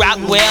do rock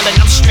well, and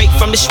I'm straight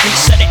from the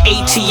streets of the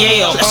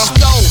ATL. Let's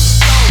go.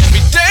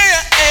 Every day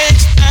I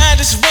age, I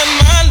just want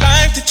my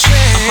life to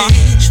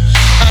change.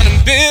 I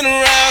done been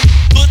around,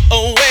 put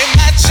away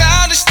my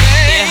childish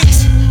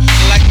things.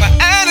 Like my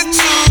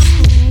attitude,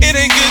 it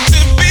ain't good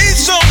to be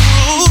so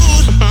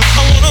rude.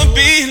 I wanna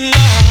be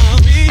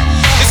loved,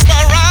 it's my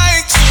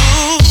right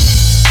to.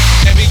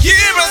 Every year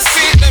I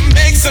seem to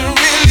make some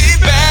really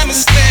bad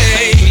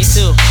mistakes. Me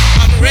too.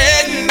 I'm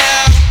ready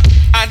now,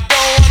 I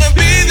don't wanna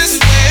be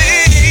this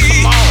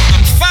way.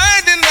 I'm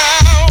finding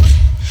out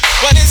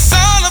what it's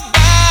all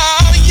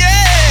about,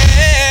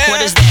 yeah. What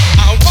is that?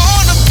 I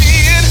wanna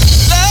be in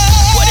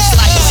love. What it's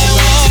like?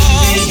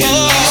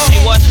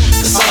 Say what?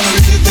 I'm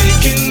really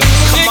thinking of.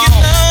 Come on.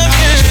 I'm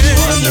just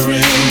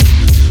wondering,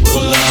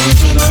 will love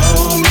even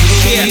know me?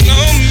 Yeah.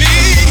 Know me,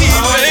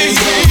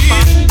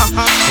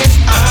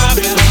 I've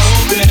been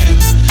hoping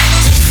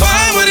to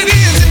find what it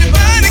is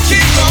everybody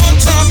keep on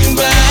talking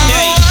about.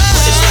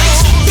 What it's like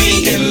to be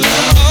in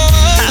love.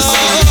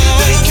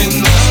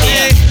 Thinking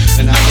of,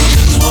 and I was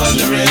just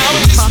wondering, will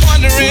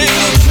love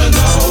even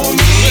know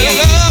me? Will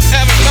love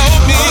ever know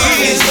me?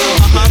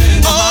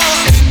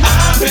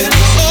 I've been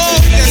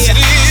hoping, yes it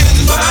is.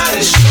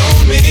 somebody show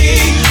me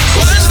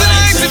What's the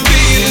like to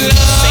be in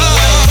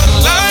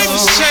love? Life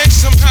has changed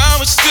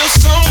somehow, it's still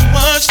so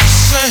much the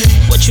same.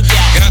 What you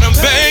got? Got a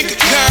bank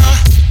account,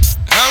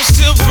 I'm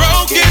still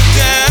broken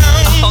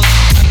down.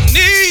 I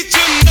need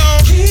to know,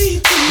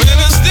 where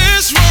does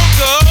this road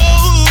go?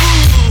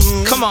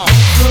 Come on.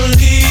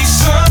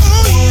 Police,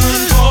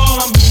 someone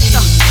for me.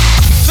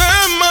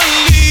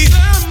 Family,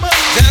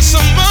 that's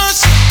so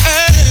much to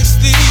ask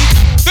thee.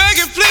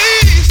 Begging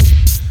please,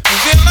 I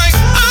feel like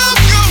I'm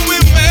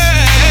going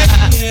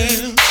mad.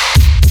 Yeah.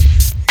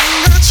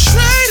 And I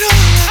trade all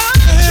I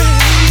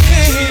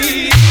have.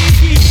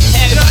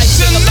 Everybody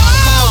sing along.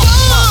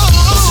 Come on.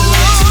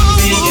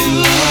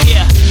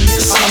 Yeah.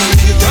 I'm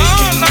really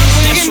thinking of.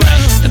 That's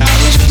right. And I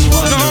was just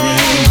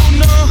wondering,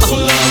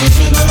 will love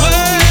even know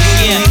me?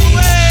 Yeah.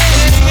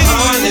 My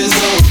heart is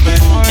open,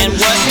 And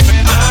what?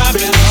 I've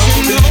been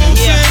hoping,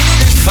 Yeah.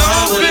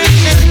 find what it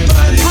is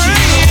everybody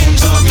keep on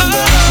talking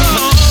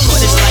about.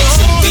 What it's like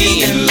to be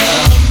in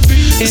love.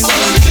 I'm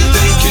really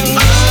thinking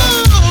of. And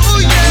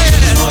I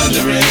was just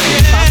wondering,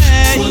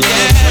 will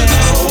love even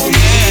know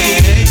me?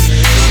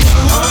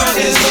 My heart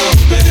is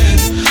open,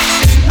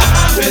 and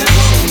I've been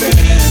hoping,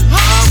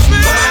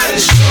 somebody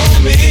show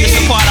me. It's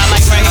the part I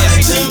like right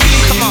here.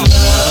 Come on.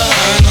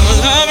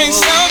 Love ain't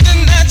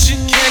something that you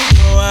can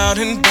go out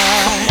and buy.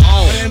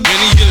 When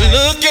you're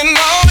looking,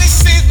 always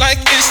seems like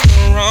it's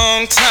the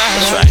wrong time.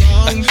 That's right.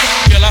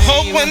 Girl, I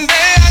hope one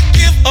day I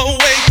give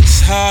away this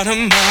heart of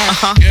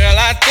mine. Girl,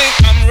 I think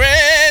I'm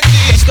ready.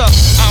 Let's go.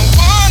 I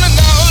wanna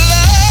know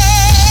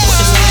love. What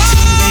it's like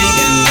to be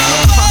in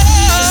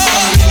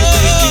love.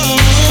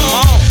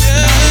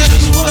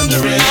 Just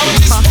wondering, I was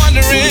just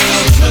wondering,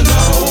 will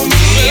know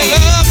me?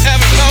 will love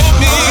ever know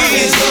me?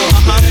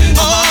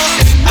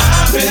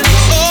 I've been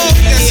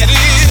hoping, Yes it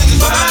is.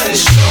 somebody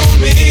show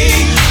me.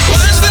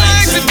 What's the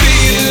like to be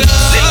in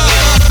love?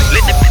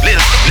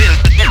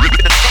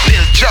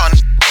 Lil John.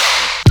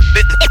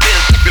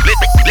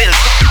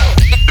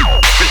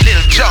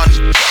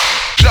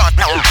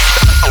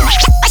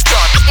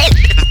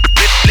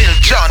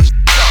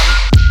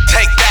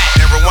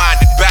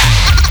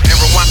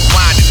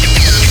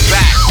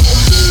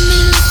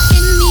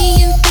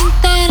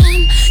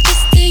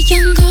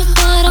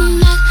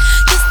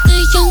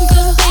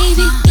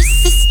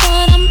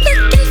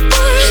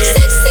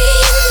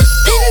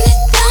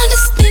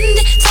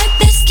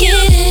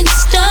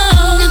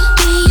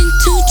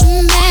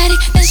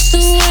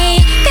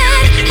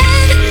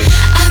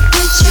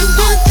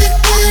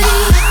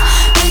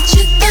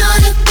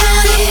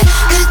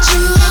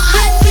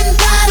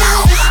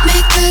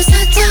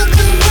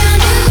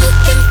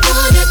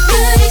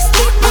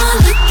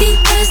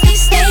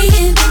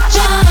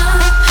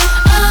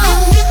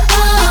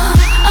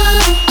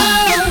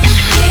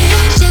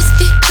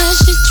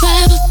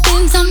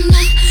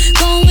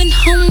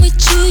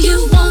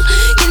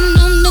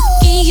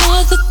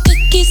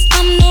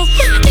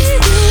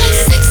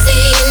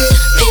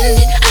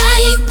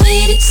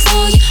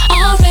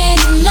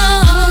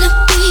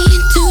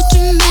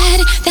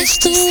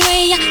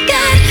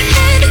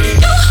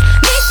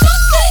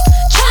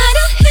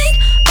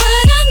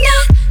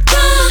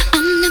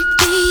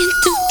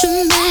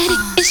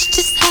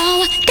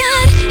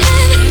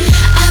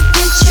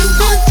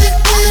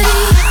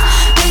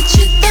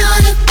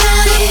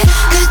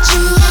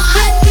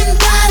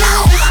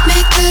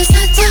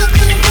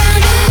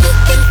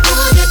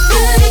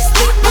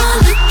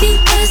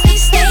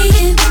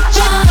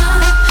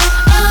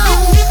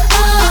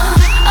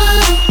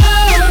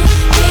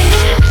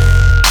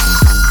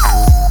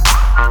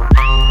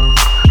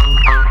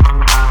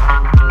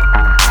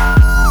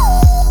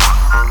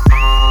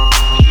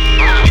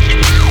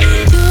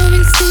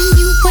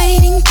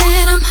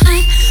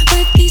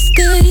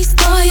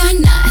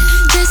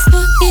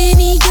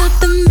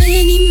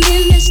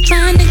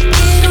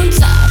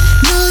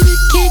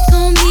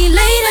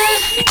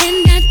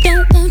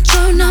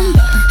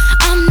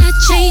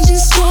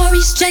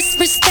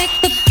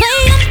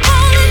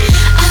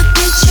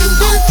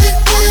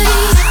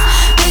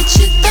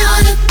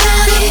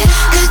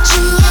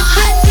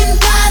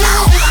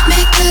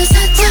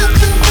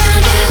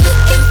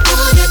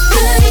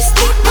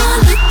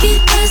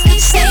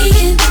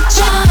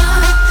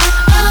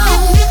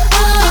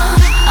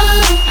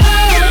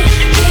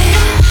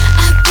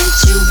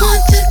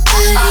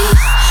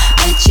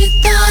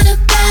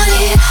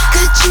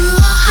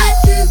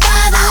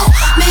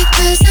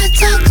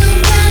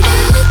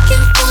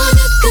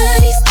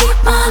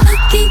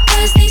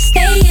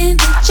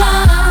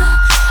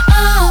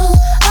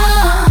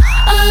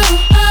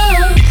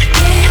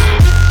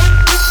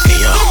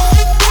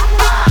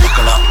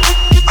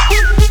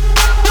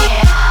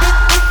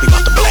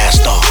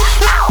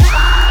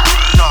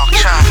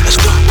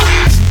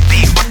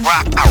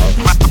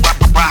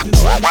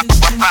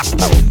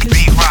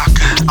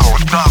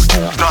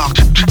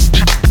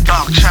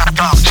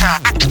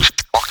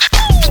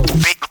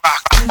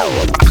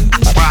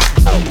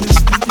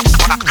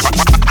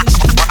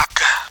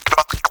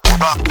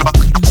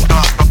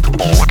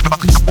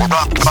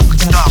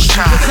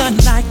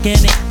 like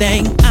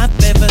anything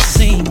I've ever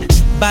seen.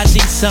 Body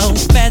so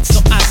bad, so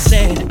I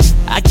said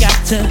I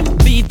got to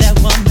be that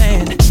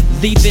woman.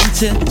 Leaving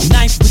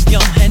tonight with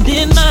your hand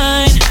in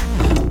mine.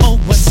 Oh,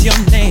 what's your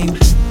name?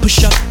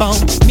 Push up on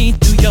me,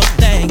 do your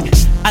thing.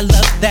 I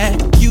love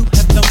that you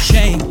have no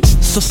shame.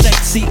 So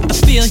sexy, I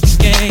feel your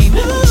game.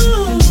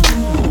 Ooh,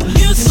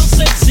 you're so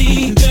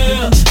sexy,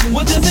 girl.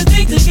 What does it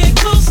take to get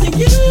close to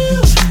you?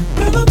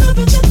 Girl, I'm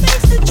loving the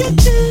things that you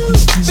do.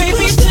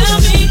 Baby, tell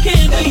me,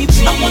 can we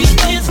be? I wanna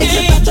dance,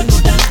 it's about to go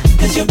down,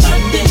 cause your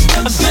body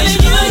looks so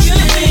good. You're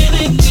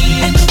feeling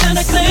me, and I'm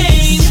gonna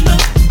say,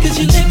 cause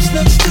your lips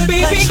look good.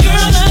 Baby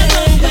girl, I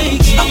don't play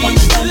games. I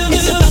wanna know,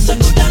 it's about to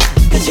go down,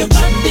 cause your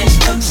body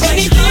looks so good.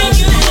 Anything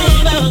you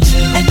wanna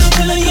do, and I'm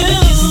gonna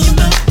use you,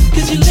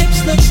 cause your lips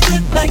look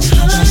good like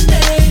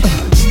honey.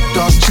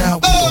 Dark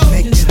child, we gon'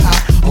 make it hot.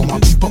 All my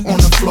people on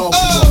the floor, we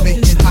gon'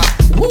 make it hot.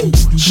 Woo!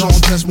 Shawn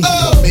Desman, we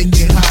gon' make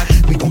it hot.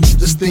 We gon' keep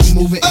this thing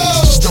moving and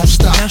just don't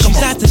stop. Now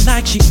she's acting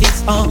like she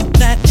is all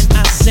that, and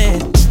I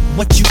said,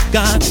 what you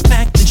got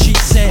back? And she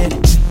said,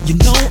 you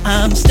know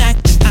I'm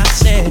stacked. And I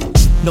said,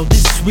 no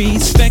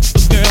disrespect,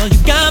 but girl, you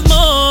got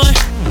more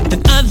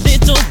than a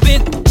little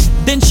bit.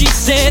 Then she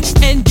said,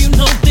 and you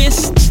know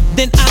this.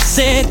 Then I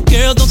said,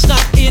 girl, don't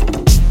stop it.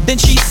 Then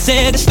she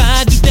said, if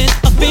I do, then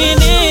I'll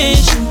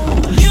finish.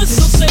 You're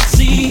so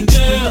sexy,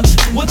 girl.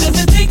 What does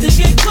it take to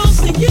get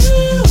close to you?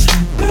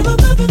 Girl, I'm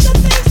loving the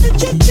things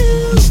that you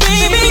do.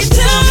 Baby,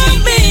 tell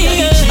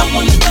me. I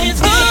wanna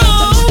dance,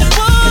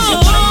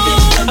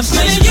 I'm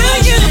saying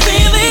you're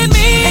feeling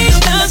me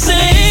the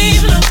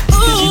same.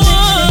 Ooh,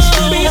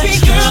 baby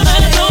girl, I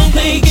don't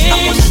play games.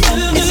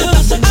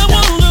 I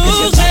won't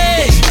lose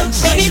it.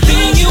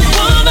 Anything you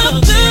wanna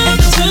do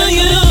to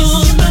you.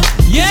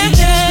 Yeah,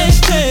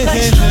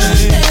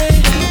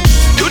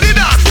 Do the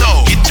dance now.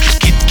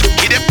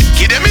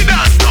 Get them in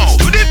dance now.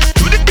 Do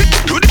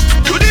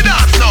the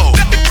dance now.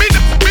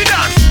 Me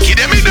dance. Get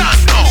them in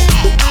dance now.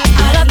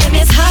 All up in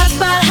this hot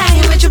spot,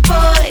 hanging with your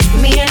boys.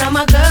 Me and all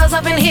my girls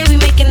up in here, we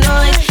making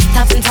noise.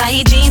 Tops and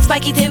tight jeans,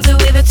 spiky Timbs and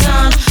Louis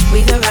Vuitton.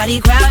 We the rowdy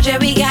crowd, yeah,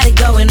 we got it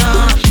going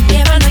on.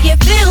 Yeah, I know you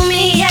feel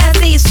me, yeah, I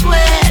see you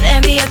sweat.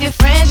 Envy of your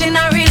friends, you're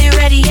not really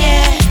ready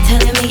yet.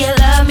 Telling me you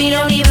love me,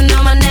 don't even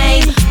know my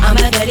name. I'm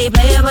a dirty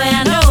player, but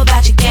I know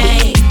about your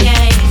game.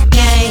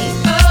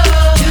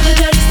 Do the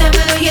dirty stuff,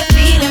 I know you're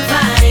feeling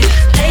fine.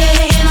 Lay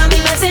your hand on me,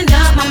 messing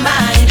up my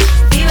mind.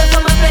 Fever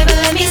for my flavor,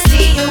 let me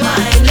see you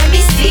wine. Let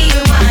me see you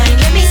wine,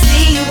 let me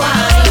see you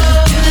wine.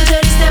 Do the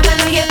dirty stuff, I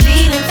know you're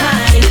feeling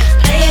fine.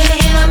 Lay your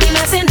hand on me,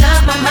 messing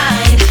up my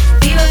mind.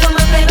 Fever for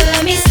my flavor,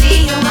 let me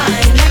see you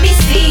wine. Let me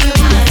see you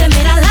wine.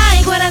 Admit I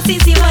like what I see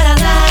what I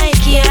like.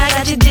 Yeah, I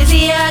got you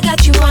dizzy, yeah, I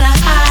got you on a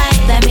high.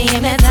 Let me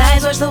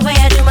hypnotize, watch the way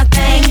I do my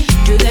thing.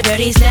 Do the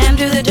dirty stamp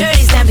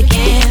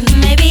again.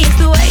 Maybe it's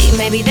the way,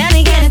 maybe then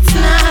again it's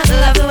not.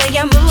 Love the way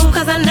you move,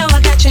 cause I know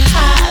I got you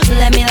hot.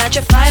 Let me light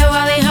your fire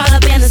while we all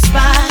up in the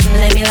spot.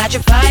 Let me light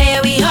your fire,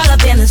 we all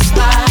up in the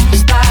spot. Do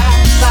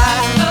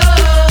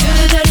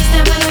the dirty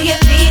stamp, I know you're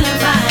feeling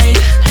fine.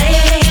 Lay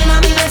your hand on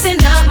me,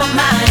 messing up my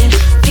mind.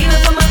 Fever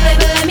for my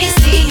flavor, let me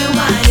see you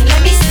wine.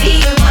 Let me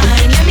see you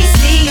wine, let me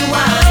see you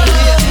wine.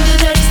 Do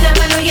the dirty stamp,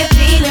 I know you're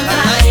feeling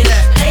fine.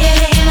 Lay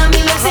your hand on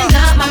me, messing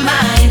up my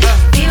mind.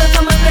 Fever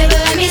for my flavor,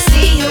 let me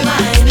see you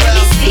wine. Let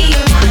me see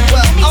you wine.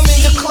 Well, I'm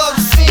in the club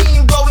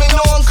scene, rolling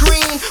on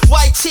green.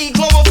 White tee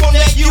glowing from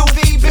that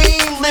UV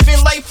beam.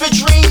 Living life a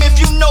dream, if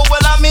you know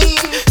what I mean.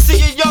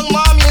 See a young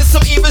mommy in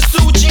some Eva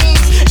Sue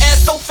jeans.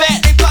 Ass so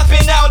fat, they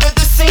popping out of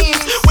the seams.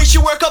 We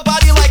should work her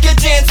body like a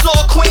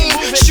dancehall queen.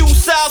 Shoe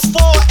size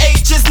 4,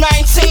 age is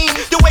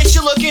 19. The way she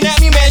looking at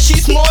me, man,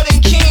 she's more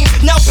than keen.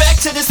 Now back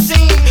to the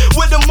scene,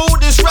 where the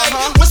mood is right.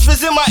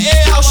 Whispers in my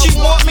ear, how she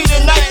want me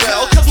tonight.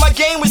 Well, cause my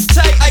game was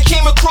tight, I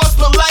came across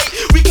the light.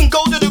 We can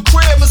go to the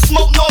crib and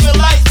smoke Northern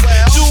Lights.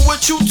 Do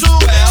what you do,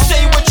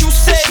 say what you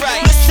say.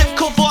 Let's sip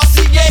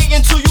Cavassier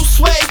until you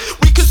sway.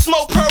 We can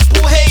smoke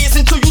purple haze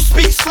until you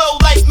speak slow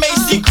like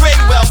Macy Gray.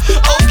 Well,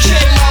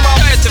 okay, mama.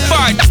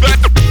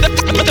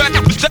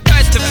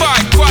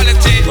 Certified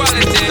quality.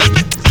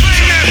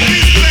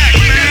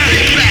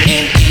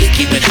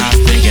 Keep it hot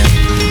for you.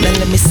 Now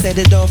let me set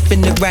it off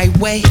in the right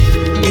way.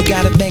 You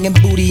got a banging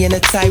booty and a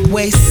tight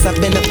waist. I've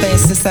been a fan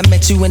since I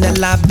met you in the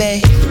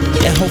lobby,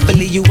 and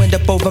hopefully you end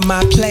up over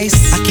my place.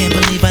 I can't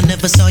believe I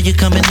never saw you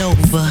coming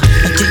over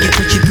until you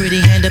put your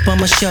pretty hand up on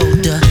my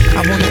shoulder.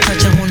 I wanna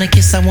touch, I wanna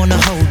kiss, I wanna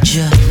hold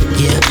you.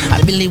 Yeah,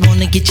 I really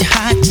wanna get you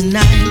hot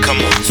tonight.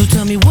 Come on. So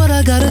tell me what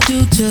I gotta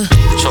do to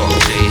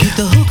get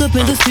the hook up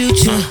in the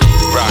future.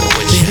 Rock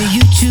with Baby,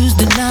 you choose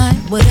the night,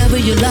 whatever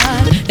you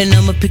like, and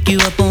I'ma pick you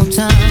up on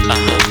time.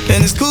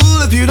 And it's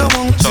cool if you don't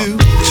want to,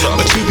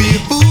 but you be a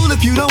fool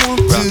if you don't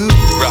want to.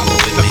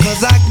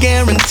 Because I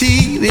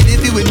guarantee that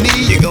if you with me,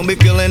 you're gonna be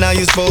feeling how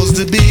you're supposed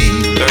to be.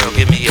 Girl,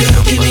 give me your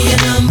number. Give me your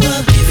number,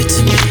 give it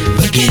to me.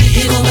 Forget it,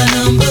 here go my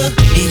number.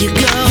 Here you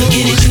go.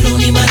 Forget it, you don't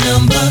need my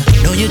number.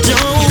 No, you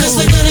don't. Because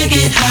we're gonna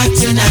get hot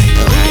tonight.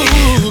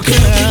 Ooh,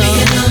 girl, give me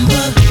your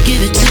number,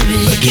 give it to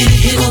me. Forget it,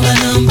 here go my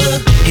number.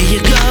 Here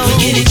you go.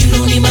 Forget it, you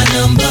don't need my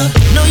number.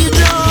 No, you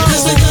don't.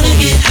 Because we're gonna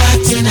get hot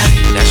tonight.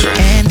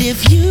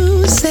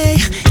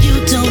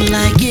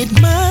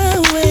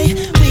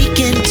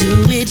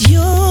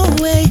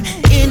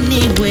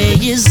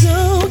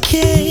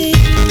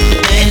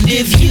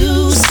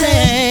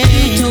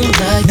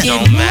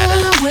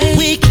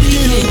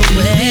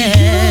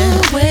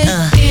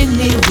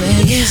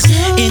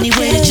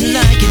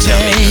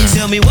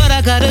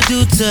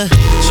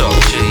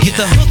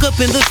 the hookup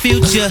in the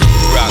future.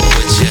 Rock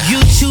with ya. You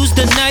choose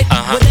the night,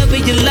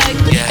 whatever you like,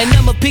 and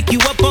I'ma pick you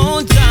up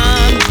on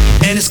time.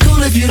 And it's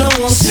cool if you don't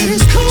want to,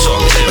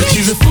 but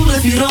you's a fool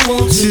if you don't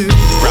want to.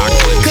 Rock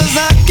with ya. Cause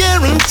I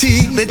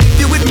guarantee that if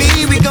you're with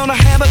me, we gonna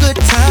have a good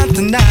time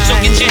tonight. So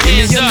get your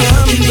hands up.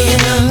 Give me a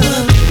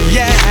number.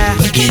 Yeah.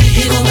 Forget it,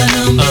 here go my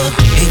number.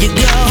 Here you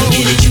go.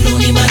 Forget it, you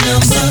don't need my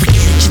number.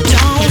 Forget you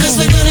don't.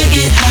 Cause we're gonna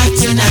get hot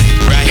tonight.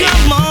 Right here.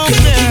 Come on,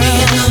 girl. Give me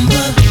a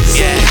number.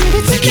 Yeah.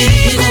 Forget it,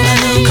 here go my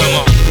number. Come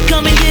on.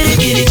 Come and get it.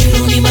 Forget it, you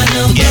don't need my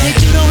number. Yeah.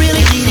 You don't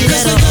really need it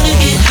Cause at we're gonna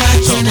all. get hot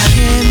tonight.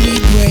 Can we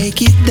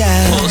break it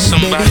down?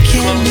 Baby,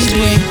 can we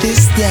break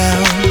this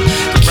down?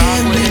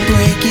 Can we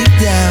break it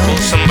down?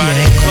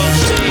 Somebody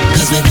close to you.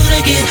 Cause we're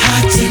gonna get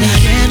hot tonight.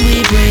 Can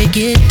we break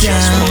it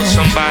down?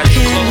 Somebody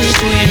Can we close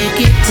to you.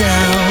 break it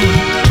down?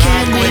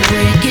 Can we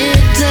break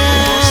it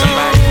down?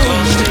 Somebody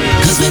close to you.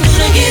 Cause we're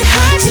gonna get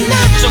hot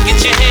tonight. So get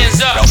your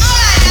hands up.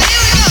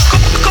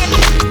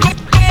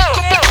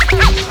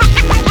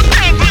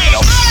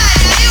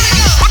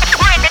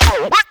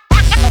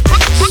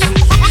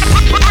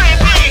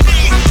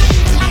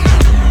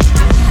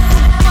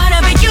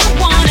 Whatever you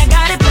want, I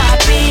got it,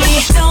 Bobby.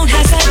 Don't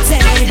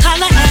hesitate,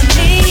 holla at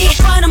me.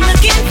 What I'm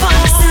looking for,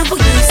 simple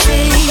you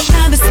see.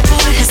 Love is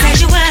support,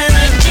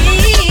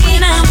 sexuality.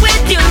 When I'm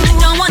with you, I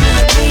don't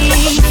wanna be.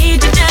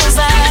 Need you just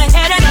like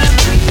head it up.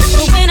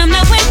 But when I'm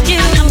not with you,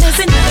 I'm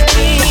missing the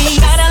key.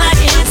 Got a lot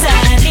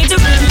inside, need to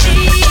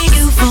release.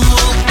 You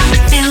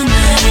fulfill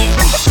my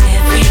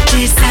every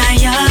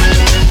desire.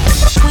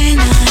 When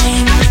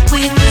I'm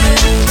with you,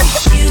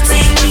 you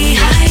take me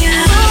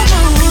higher.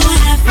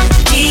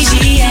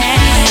 Aphrodisiac,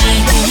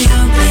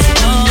 you're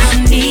all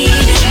I need.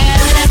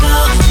 When I go,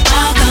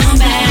 I'll come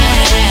back.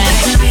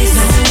 To be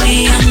the way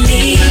I'm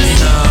leaving.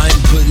 Nah, I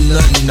ain't putting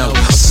nothing out.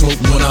 I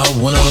smoke when I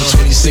want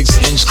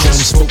 26-inch chrome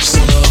spokes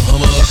on a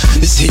Hummer.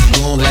 This hit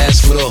gon'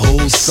 last for the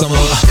whole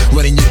summer.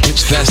 Running your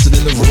bitch faster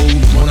than the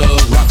road runner.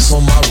 Rocks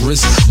on my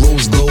wrist,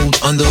 rose gold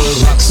under.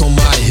 Rocks on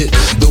my hip,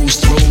 those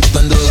throw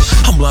thunder.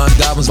 I'm blind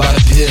diamonds by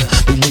the pier,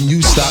 but when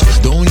you stop,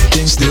 the only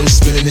thing still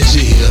spinning is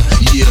your hair.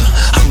 Yeah,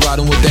 I'm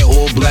riding with that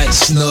all black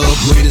snub.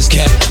 Raiders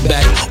cap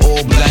back,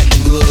 all black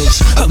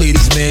gloves. A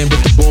ladies man,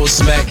 but the ball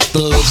smack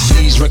thugs.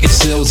 These record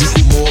sales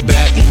equal more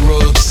back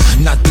rubs.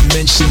 Not to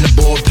mention the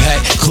ball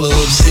pack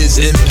clubs. His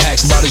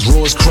impacts about as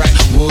raw as crack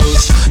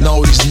was. Now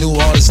all these new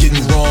artists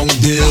getting wrong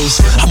deals.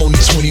 I'm only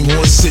 21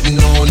 sitting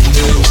on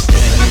deals.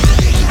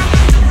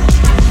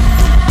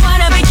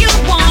 Whatever you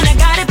want, I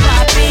got it,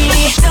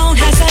 Bobby. Don't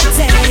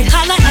hesitate,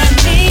 holla at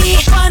me.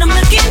 What I'm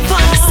looking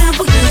for,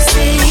 simple you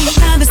see.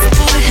 Love is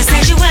support,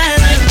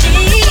 sexuality.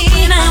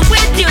 When I'm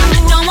with you, I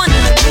don't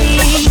wanna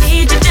be.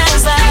 Need you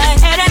just like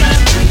head it up.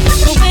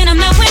 But when I'm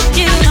not with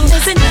you, I'm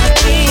missing the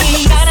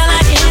key. Got a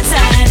lot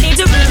inside, need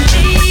to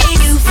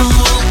release. You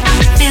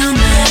fulfill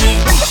my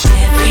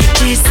every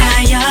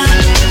desire.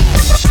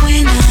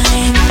 When I'm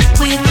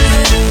with you,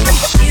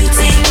 you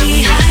take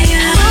me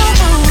higher.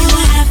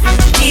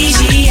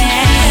 Aphrodisiac,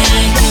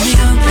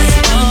 you're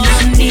all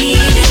I need.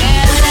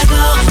 When I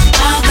go,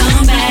 I'll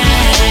come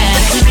back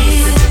to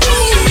me.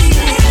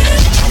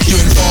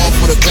 You're involved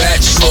with a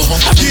bachelor.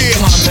 Yeah,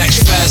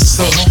 climax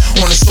faster.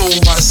 On a soul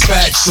by the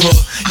spatula.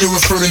 You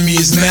refer to me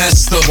as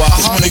master.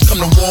 Cause when they come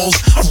to walls,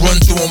 I run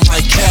through them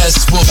like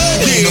Casper.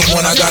 And you know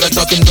when I got a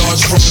duck and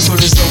dodge from, so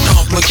there's no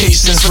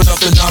complications for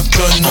nothing I've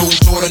done. No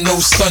daughter, no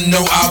son,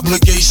 no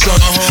obligation.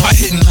 I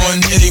hit and run,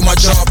 it ain't my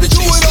job to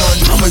chase none.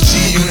 I'm a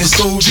G-unit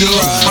soldier.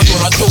 I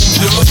thought I told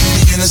ya.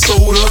 Me and a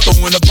soda,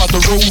 throwing up out the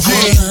Rover.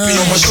 Be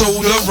on my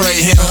shoulder, right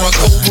hand on my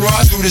cobra.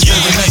 I do this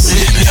every night, so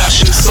hit me out,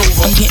 shit's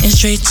over. I'm getting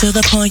straight to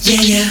the point,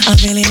 yeah. I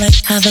really like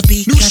how the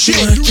beat got you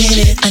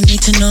working it. I need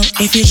to know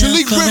if you're done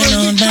going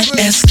on that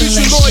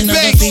escalation of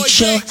the beat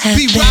show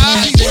happening.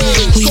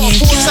 We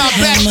ain't gotta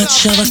have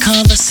much of a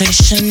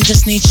conversation,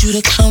 just need you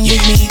to come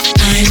with me.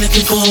 I ain't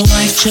looking for a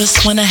wife,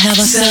 just wanna have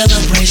a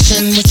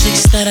celebration with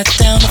chicks that are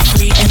down for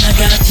free. And I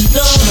got to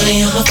know,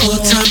 shorty, I'm a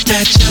full-time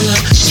bachelor,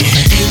 so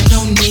there ain't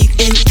no need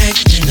in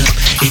acting up.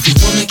 If you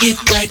wanna get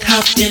right,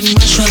 hop in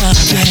my truck. I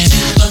got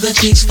 2 other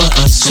chicks for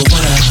us, so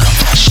what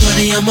up?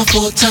 Shorty, I'm a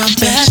full-time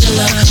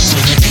bachelor, so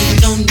there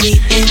ain't no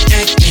need in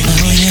acting up.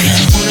 If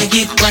you wanna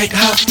get right,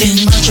 hop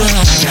in my truck.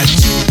 I got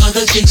 2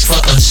 other chicks for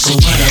us, so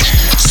what up?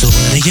 So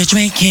what are you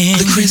drinking?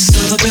 The Chris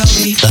of the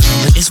belly. The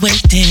Holla is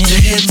waiting to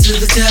head to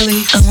the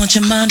telly. I want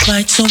your mind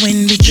right, so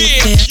when we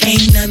get there,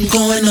 ain't nothing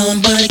going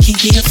on but a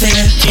kinky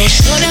affair. So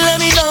shorty,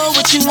 let me know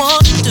what you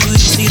want to do. You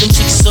see them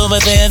chicks over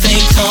there, they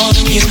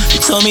calling you. You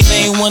told me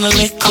they wanna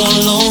lick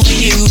all over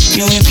you.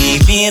 You and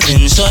BB,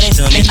 then shorty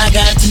told me I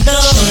got to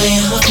know. Shorty,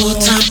 I'm a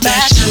full-time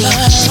bachelor,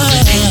 so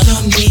there ain't no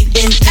need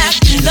in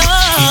acting up.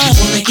 If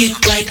you wanna get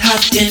right,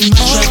 hop in my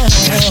truck.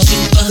 I got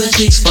 2 other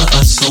chicks for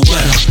us, so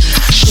what up?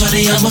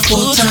 Shorty, I'm a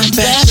full-time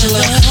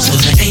bachelor, so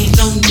there ain't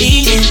no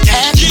need in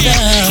acting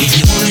up. If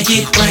you wanna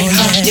get right,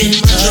 hop in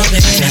my truck.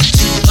 I got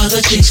 2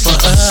 other chicks for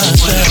us, so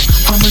what up?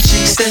 All my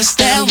chicks that's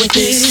down with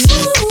this.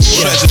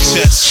 Treasure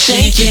chest.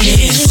 Shake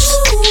it.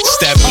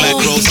 Stab black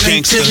rose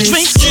gangster.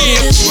 Drink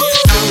it.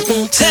 I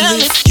won't tell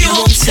if you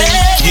won't say?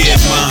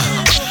 Yeah, ma,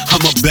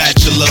 I'm a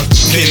bachelor.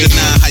 Can't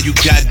deny how you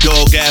got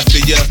dog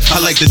after ya. I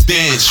like to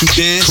dance, you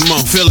dance? Come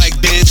on, feel like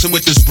dancing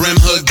with this brim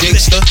hood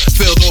gangster.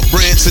 Filled off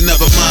brands and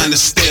never mind the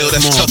steel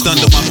that's tucked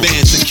under my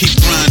bands and keep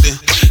grinding.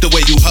 The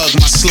way you hug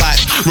my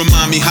slot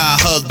remind me how I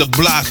hug the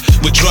block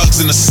with drugs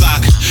in the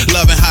sock.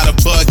 Loving how the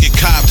bug get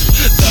copped,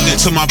 thugging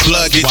till my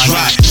blood get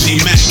dropped. She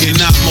mackin',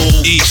 I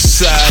move east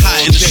side,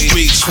 hot in the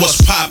streets.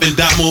 What's poppin',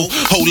 Damu?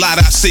 Whole lot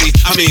I see.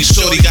 I mean,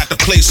 shorty got the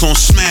place on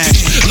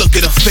smash. Look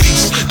at her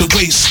face, the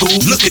waist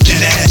scoop. Look at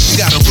that ass. She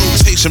got a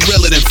rotation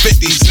realer than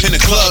 50s. In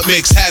the club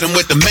mix, had him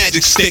with the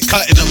magic stick,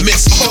 cutting a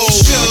miss. Oh,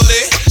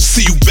 shorty,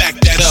 see you back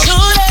that up.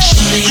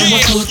 Shorty, I'm a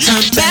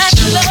full-time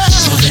bachelor,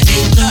 so there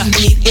ain't no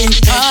need in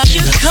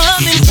acting. If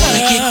you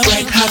wanna get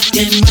right, hop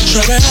in my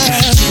truck.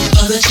 Got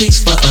 2 other chicks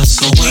for us,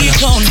 so we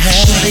gon'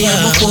 have. Shorty,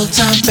 I'm a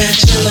full-time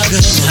bachelor,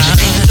 so there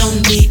ain't no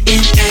need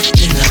in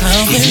acting.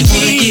 If you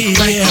wanna get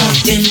right,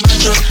 hop in my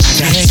truck.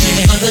 I got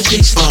 2 other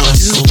chicks for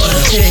us, so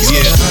other chicks for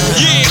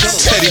us. Yeah,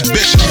 Petey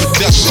bitch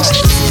production.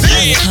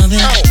 And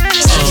that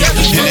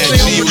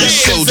Nivea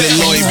sold it,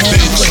 Lloyd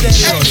bitch.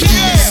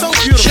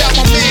 Shout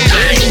my man.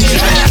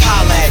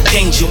 Holla at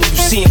danger when you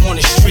see him on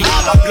the street.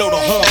 I blow the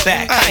horn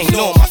back, I ain't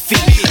on my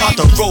feet. About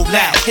to roll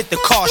out, hit the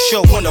car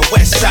show on the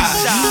west side.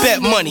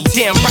 Bet money,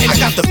 damn right, I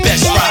got the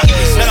best ride.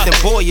 Nothing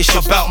boyish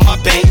about my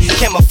bank.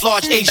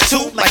 Camouflage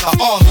H2 like an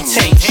army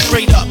tank.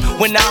 Straight up,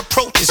 when I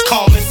approach, it's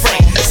calm and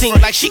frank. Seem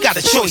like she got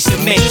a choice to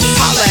make.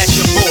 Holla at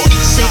your boy.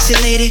 Sexy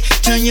lady,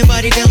 turn your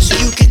body down so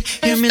you can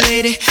hear me,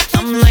 lady.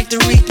 I'm like the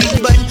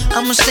repeat button,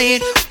 I'ma say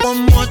it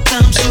one more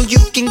time so you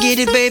can get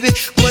it, baby.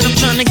 What I'm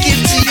trying to give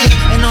to you,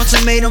 an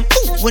ultimatum,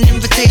 ooh, an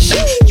invitation.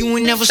 You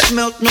ain't never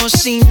smelt, nor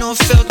seen, nor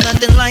felt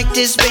nothing like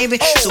this, baby.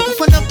 So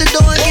open up the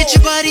door and get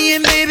your body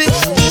in, baby.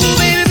 Ooh,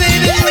 baby,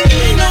 baby.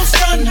 Ain't no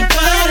front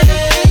about it.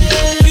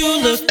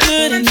 You look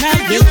good and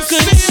I look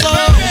good, so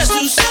let's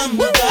do something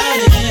about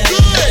it.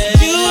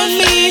 You and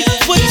me,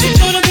 what you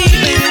gonna be,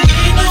 baby?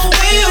 Ain't no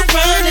way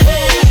around it.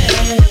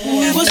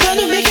 We was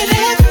gonna make it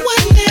happen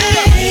one day.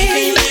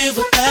 Can't live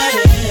without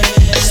it.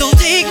 So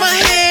take my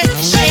hand,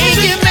 shake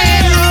it,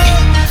 man.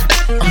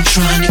 I'm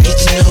trying to get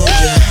to know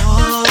ya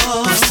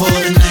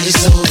before the night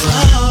is over.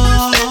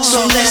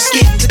 So let's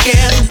get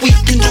together, we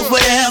can do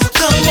whatever.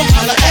 Come on,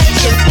 holla at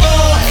your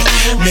boy.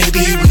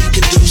 Maybe we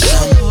can do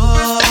something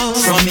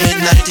from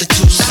midnight to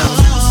 2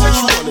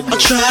 something. I'll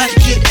try to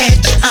get at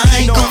you, I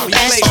ain't gon'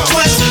 ask you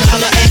twice.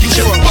 Holla at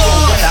your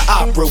boy. The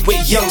opera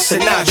with young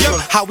Sinatra.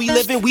 How we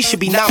living, we should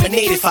be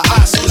nominated for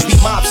Oscars. We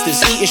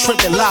mobsters, eating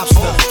shrimp and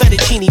lobster,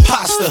 fettuccine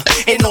pasta,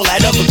 and all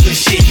that other good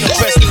shit.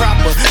 Dressed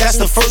proper, that's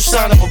the first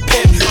sign of a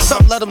pimp.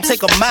 Some let them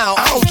take a mile,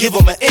 I don't give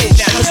them an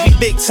inch. Cause we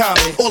big time,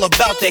 all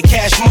about that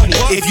cash money.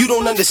 If you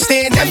don't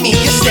understand, that mean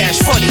your stash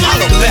funny.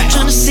 Holla back.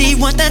 Tryna see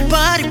what that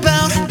body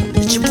bout.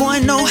 Let your boy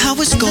know how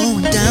it's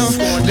going down.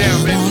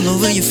 All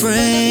over your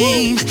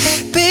frame.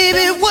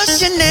 Baby,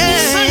 what's your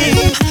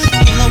name?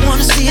 All I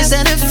wanna see is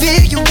that it feel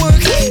your work.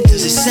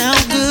 Does it sound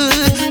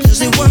good?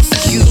 Does it work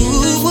for you?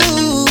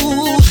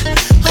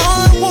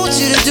 All I want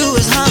you to do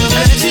is holler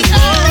at you.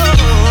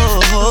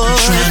 I'm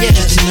trying to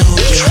get to know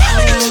you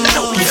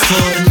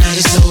before the night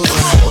is over.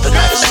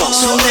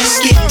 So let's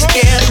get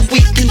together,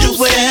 we can do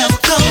whatever.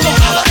 Come on,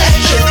 holler at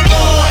your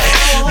boy.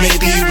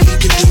 Maybe we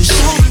can do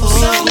something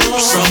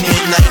from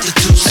midnight to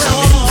 2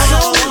 something.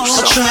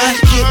 I'll try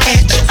to get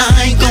at you,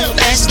 I ain't gon'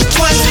 ask you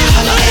twice.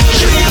 Holler at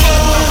your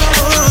boy.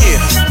 Yeah,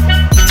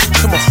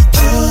 come on.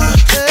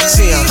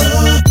 Ciara.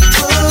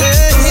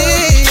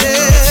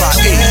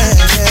 5-8,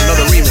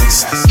 another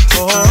remix.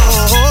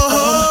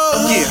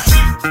 Yeah,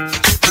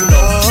 you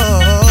know,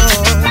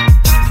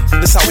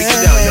 this how we get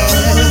down, y'all.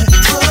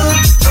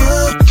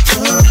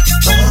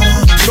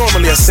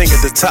 Normally I sing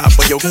at the top,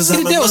 but yo, cause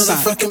I'm a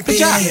motherfucking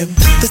PM.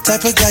 The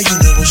type of guy you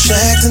know will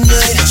shag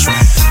tonight. That's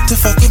right. To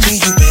fuck with me,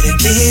 you better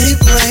get it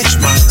right.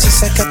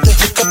 Since I got the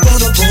hook up on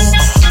the room,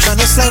 I'm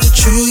tryna slide with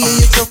you, yeah,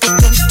 your girl can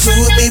come to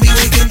it, maybe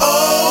we can.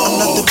 I'm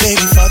not the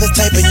baby father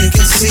type and you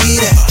can see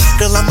that.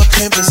 Girl, I'm a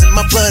pimp, it's in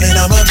my blood and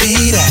I'ma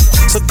be that.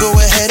 So go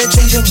ahead and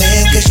change your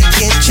man, cause you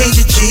can't change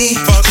your G.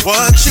 Fuck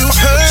what you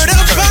heard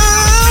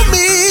about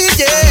me,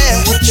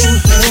 yeah. What you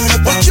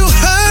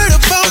heard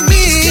about me.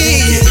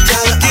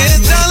 Get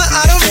a dollar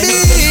out of me.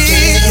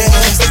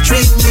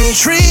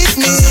 Treat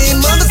me,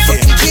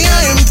 motherfucking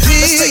P.I.M.P.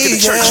 Let's take it to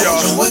church,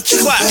 y'all. What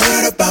you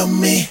heard about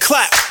me.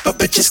 Clap. But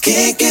bitches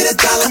can't get a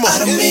dollar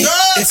out of me.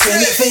 If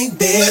anything,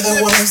 they're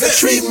the ones that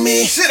treat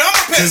me.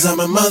 Cause I'm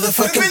a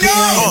motherfucking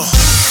P.I.M.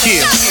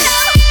 Yeah.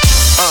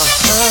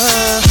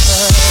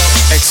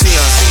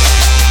 Aeon.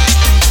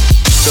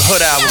 The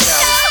Hood album.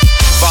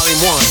 Volume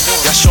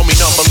 1. Y'all show me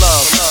number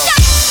love.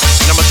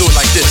 And I'ma do it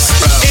like this.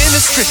 In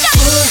the street,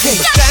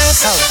 but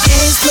that's how the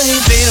game's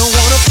played. They don't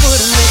wanna put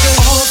a nigga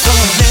off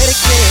on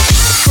Medicare.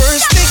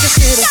 First thing is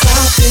get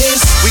about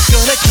this. We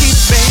gonna keep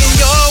banging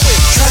your way.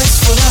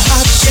 Tracks full of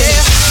hot shit.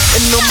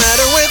 And no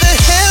matter where the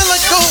hell I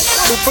go,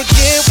 don't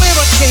forget where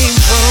I came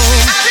from.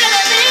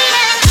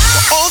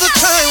 All the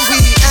time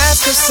we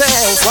ask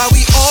ourselves why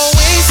we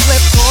always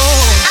slept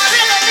on.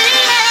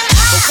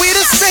 But we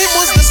the same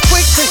ones that's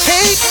quick to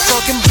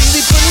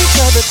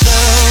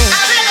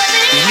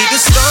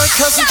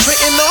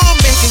concentrating on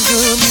making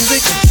good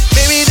music.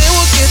 Maybe then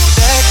we'll get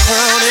that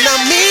crown. And I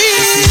mean,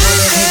 if you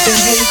wanna hate, then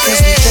hate,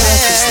 cause we got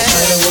this. No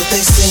matter what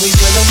they say, we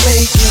gonna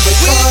make it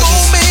regardless. We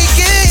gon' make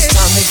it. It's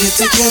time to get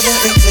together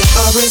and take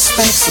our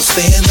respect. So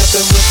stand up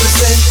and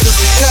represent, cause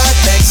we got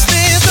next.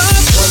 Stand up. If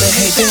you wanna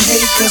hate, then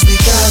hate, cause we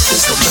got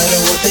this. No matter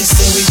what they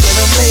say, we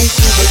gonna make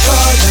it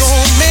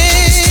regardless.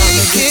 It's time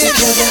to get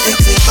together and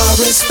take our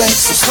respect.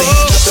 So stand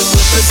up and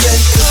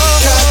represent, cause we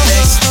got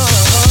next.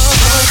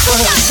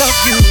 I love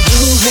you,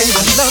 blue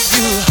hater, I love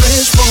you,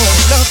 French boy, I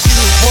love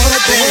you, wanna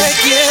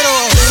beg it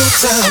on, little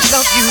time, I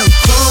love you,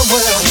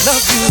 Cromwell, I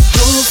love you,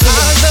 blue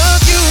I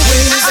love you,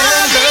 Winans,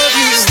 I love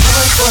you,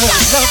 Starboy,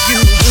 I love you,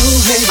 blue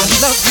hater, I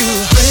love you,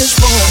 French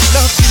boy, I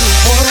love you,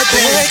 wanna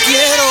beg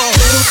it on,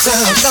 little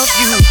time, I love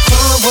you,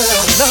 Cromwell,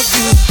 I love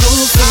you,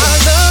 blue I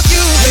love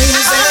you,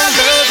 Winans, I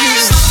love you.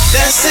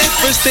 That's it,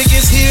 first thing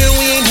is here,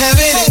 we ain't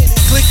having it.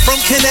 Click from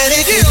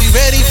Connecticut, we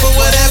ready for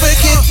whatever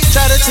kid.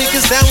 Try to take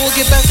us down, we'll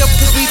get back up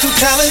cause we too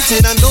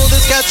talented. I know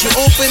this got you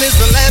open, it's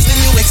the last thing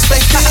you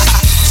expected.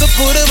 So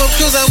put them up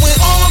cause I went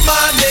all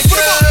my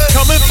niggas.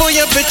 Coming for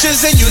your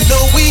bitches and you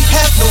know we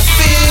have no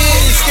fear.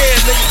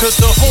 Scared nigga cause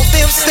the whole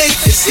damn state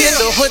is here.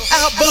 The Hood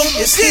album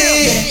is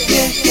here.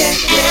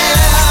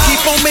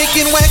 Keep on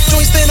making whack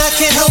joints then I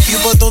can't help you.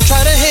 But don't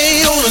try to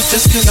hate on us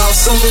just cause I'm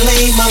some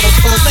lame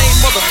motherfucker.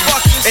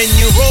 And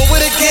you roll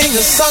with a gang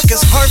of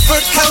suckers.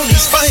 Hartford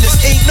County's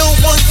finest, ain't no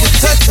one can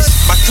touch us.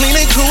 My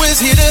cleaning crew is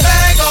here to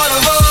bag on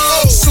the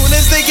road. Soon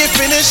as they get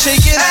finished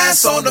shaking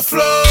ass on the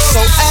floor. So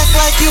act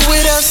like you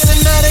with us and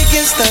not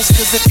against us.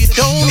 Cause if you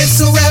don't, it's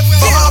a rap.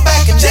 Fall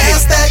back and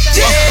dance that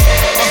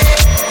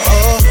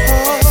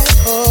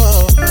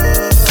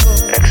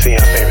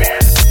Exgirlfriend, baby.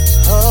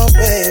 Oh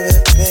baby,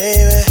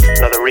 baby.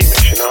 Another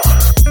remix, you know.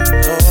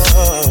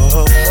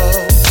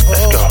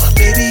 Let's go.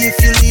 Baby, if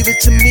you leave it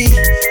to me,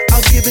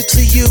 I'll give it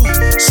to you.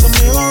 Some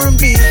real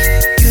R&B,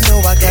 you know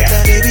I got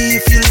that. Baby,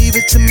 if you leave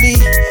it to me,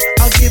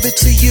 I'll give it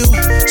to you.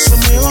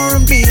 Some real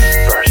R&B,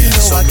 you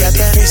know I got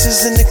that.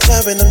 Faces in the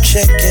club and I'm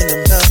checking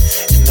them out.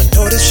 And I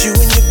noticed you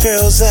and your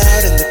girls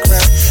out in the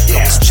crowd. I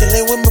was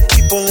chilling with my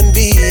people in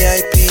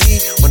VIP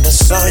when I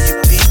saw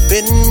you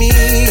peeping me.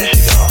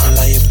 Well,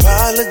 I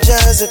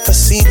apologize if I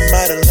seem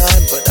out of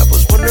line, but I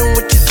was wondering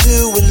what you're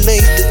doing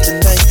later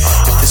tonight.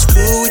 If it's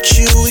cool with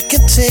you, we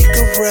can take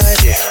a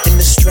ride in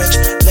the stretch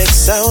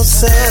legs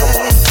outside.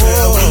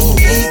 Girl,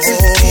 we need to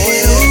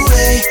get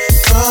away,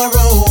 far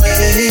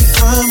away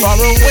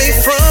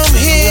from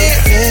here,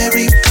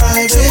 very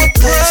private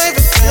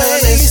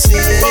place.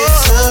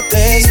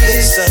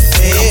 It's a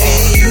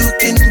place. You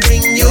can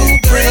bring your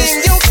girls,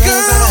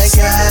 I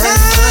got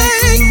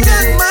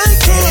my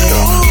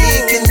crew. We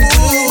can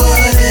do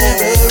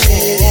whatever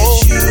it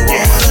is you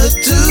wanna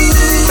do.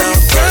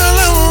 Girl,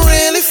 I'm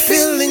really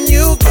feeling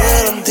you.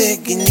 Girl, I'm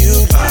digging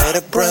you. Let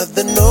a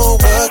brother know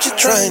what you're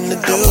trying to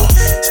do.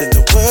 Send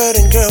the word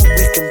and girl,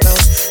 we can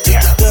bounce to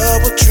the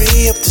double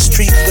tree up the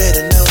street with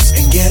an ounce.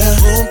 And get a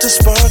room to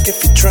spark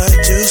if you're trying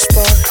to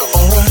spark,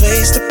 or a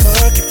place to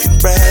park if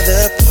you'd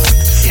rather park.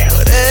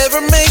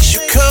 Whatever makes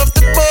you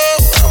comfortable,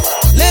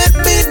 let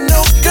me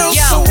know, girl,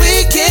 so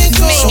we can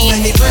go. So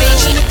many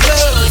girls in the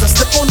club, I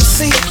step on the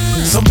scene.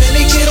 So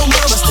many ghetto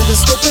mamas still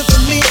scoping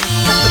for me.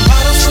 Got the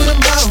bottles for the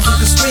bottles, you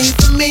can scream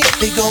for me.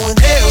 They going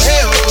hell,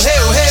 hell,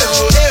 hell, hell,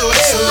 hell,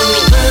 hell. So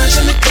many birds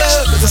in the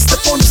club, I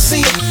step on the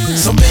scene.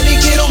 So many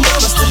ghetto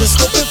mamas still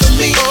scoping for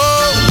me.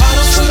 The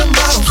bottles for the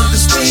bottles, you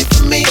can scream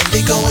for me.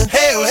 They going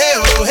hell,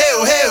 hell,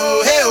 hell,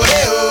 hell, hell,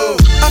 hell.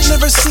 I've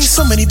never seen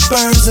so many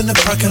birds in the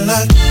parking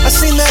lot. I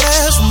seen that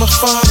ass from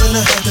afar and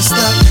I had to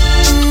stop.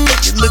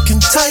 You're looking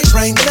tight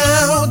right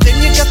now. Then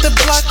you got the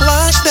block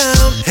locked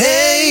down.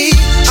 Hey,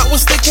 I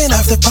was thinking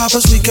after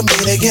Papa's we can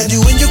meet again.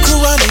 You and your crew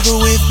rendezvous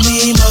with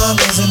me,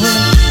 mamas and them.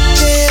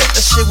 Yeah,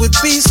 that shit would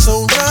be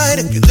so right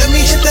if you let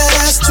me hit that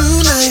ass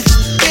tonight,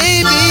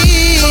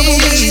 baby. Come on,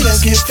 baby,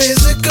 let's get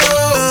physical.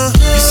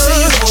 You see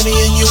you horny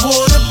and you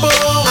wanna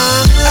ball.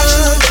 After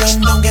we're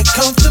done, don't get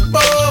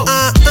comfortable.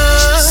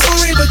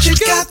 Sorry, but you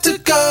got to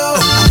go.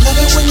 I love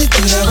it when you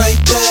do that right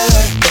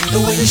there. The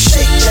way you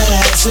shake that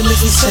ass and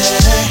make me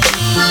sad.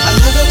 I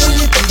love it when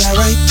you do that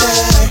right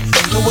there.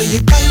 The way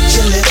you bite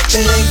your lip,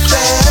 it ain't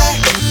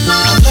fair.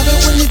 I love it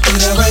when you do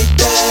that right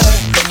there.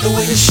 The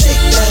way you shake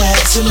that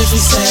ass and make me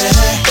sad.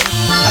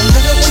 I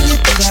love it when you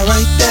do that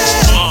right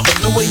there.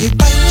 The way you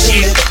bite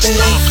your lip, it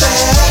ain't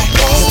fair.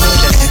 You know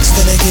the X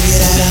gonna give you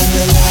that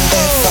underline.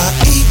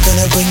 F.I.E.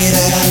 gonna bring you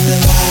that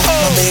underline.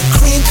 My big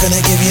cream gonna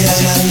give you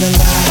that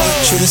underline.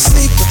 Put you to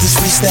sleep with this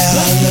freestyle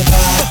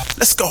lullaby.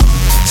 Let's go.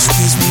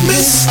 Excuse me,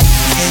 miss,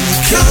 can you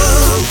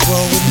come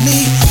roll with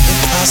me?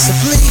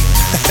 Impossibly.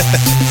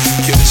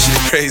 Yo, this shit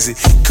crazy.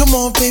 Come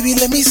on, baby,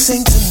 let me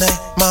sing tonight,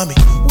 mommy.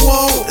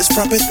 Whoa, there's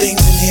proper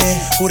things in here.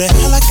 Who the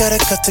hell I gotta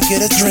cut to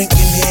get a drink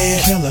in here?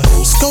 Killer.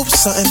 Scope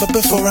something, but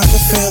before I can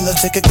feel her,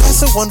 take a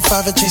glass of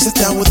 1.5 and chase it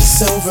down with a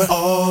silver.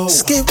 Oh,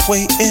 skip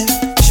waiting.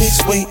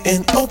 chicks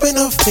waiting, open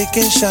up,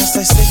 taking shots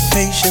like sick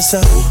patients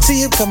up. See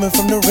him coming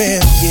from the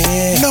rear,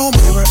 yeah. No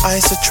mirror,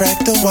 eyes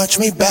attract them,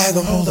 watch me bag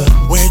him. Hold up,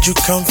 where'd you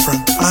come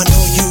from? I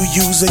know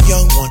you use a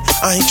young one.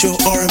 I ain't your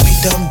R&B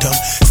dum-dum.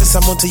 Since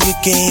I'm onto your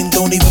game,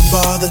 don't even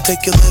bother.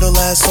 Take your little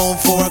ass home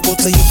before I go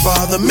tell your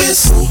father,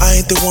 miss. I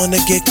ain't the one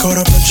to get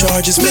caught up on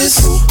charges, miss.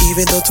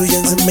 Even though too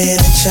young's a man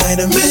in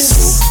China,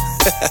 miss.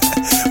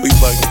 We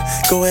bugging.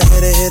 Go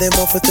ahead and hit him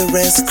off with the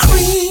rest.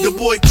 Cream. The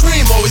boy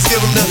Cream always give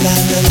him the la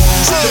la la.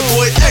 The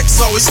boy X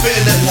always spin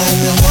the la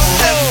la la.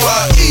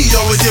 F.I.E.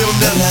 always give him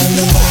the la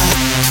la la.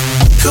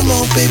 Come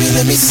on, baby,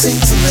 let me sing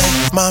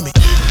tonight, mommy.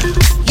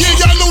 Yeah,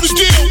 y'all know the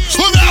deal.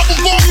 Hood album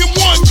volume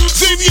 1,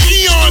 Xavier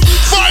Aeon,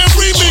 Fire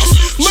Remix.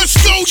 Let's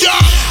go, y'all.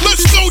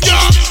 Let's go,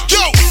 y'all.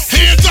 Yo,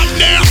 hands up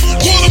now.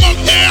 Pull them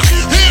up now.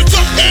 Hands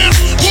up now.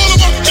 Pull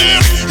them up now.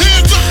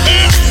 Hands up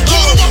now.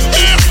 Pull them up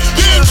now.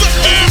 Hands up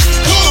now.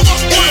 Pull them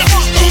up now.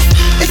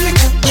 If you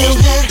got real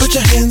hair, put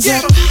your hands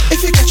up.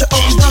 If you got your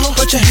own dough,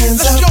 put your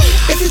hands up.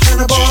 If you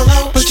tryna ball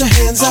out, put your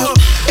hands up.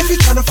 If you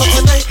tryna fuck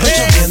tonight, put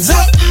your hands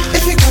up.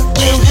 If you got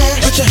real hair,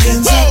 put your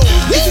hands up.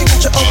 If you got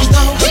your own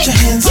dough, put your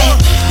hands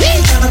up. If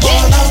you tryna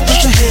ball out,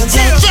 put your hands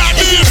up.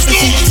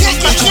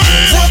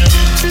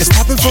 It's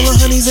poppin' full of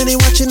honeys and they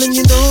watching and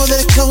you know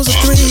that it close at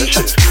 3.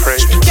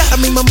 Gotta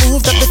make my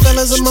move, got the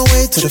fellas on my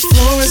way to the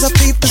floor as I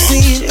peep the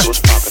scene.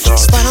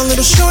 Spot on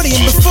little shorty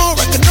and before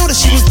I could notice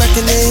she was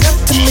backing it up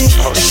to me.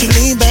 And she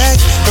leaned back,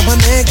 but my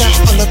neck got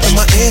all up in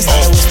my ears,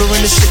 started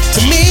whispering the shit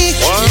to me.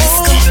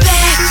 Let's go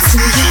back to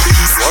your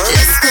house.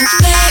 Let's go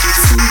back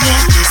to your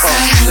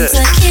house.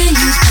 Can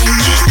you bring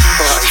me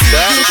to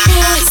your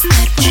boys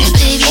that we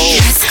baby?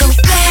 Let's go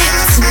back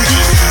to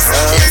your house.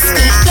 Let's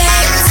go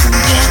back to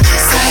your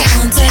house.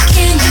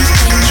 Can you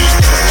bring me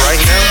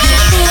right now?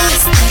 Your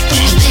boys that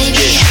we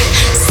baby.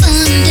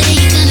 Someday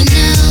you're gonna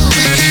know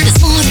there's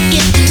more to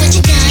get than what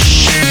you got.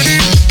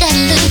 You gotta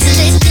learn to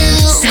let go.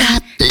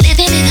 Stop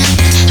living it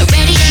up,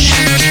 ready or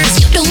not, 'cause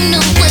you don't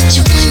know what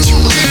you want.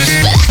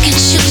 But I can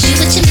show you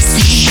what you're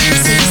missing.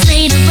 So you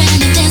played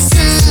around and then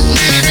some,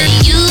 but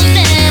you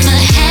never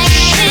had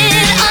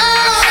it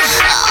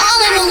all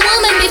in a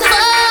woman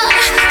before.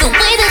 The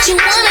way that you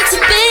want it to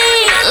be.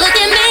 Look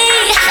at me,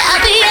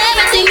 I'll be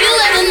everything you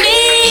ever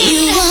need.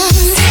 You want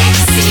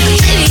sexy,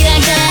 baby, I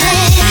got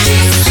it.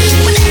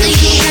 Whatever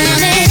you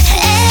want it.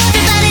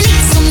 Everybody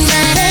needs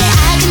somebody.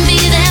 I can be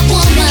that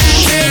woman.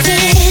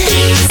 Take it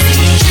easy,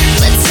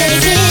 but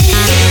take it.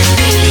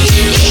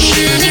 If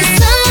you need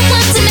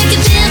someone to make you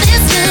feel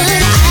this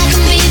good, I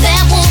can be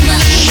that woman.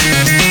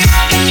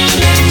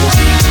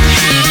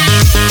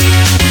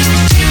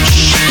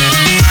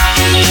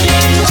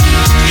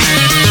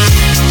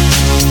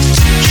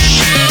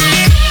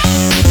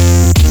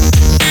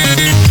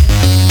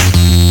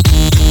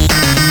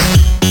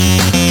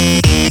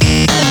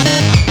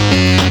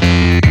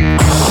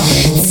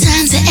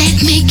 Time to act,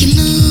 make you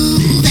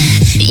move.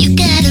 You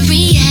gotta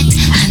react,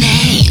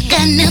 honey. You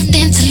got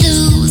nothing to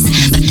lose.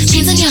 But the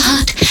chains on your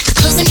heart, the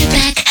clothes on your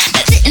back,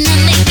 that didn't I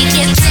make you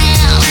get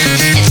down?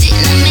 And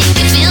didn't I make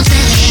you feel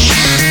better?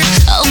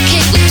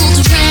 Okay, we fooled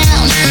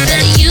around,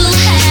 but you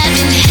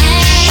haven't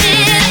had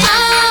it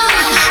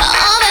all.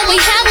 All that we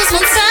had was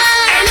one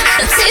time.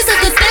 A taste of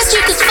the best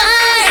you could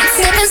find.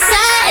 Step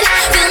inside,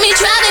 feel me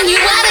driving you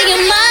out of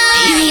your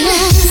mind. You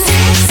want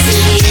sexy,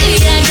 baby,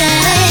 I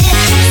got it.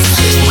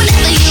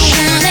 Whatever you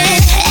want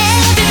it.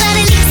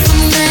 Everybody needs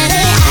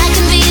somebody. I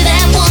can be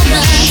that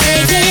woman.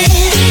 Take it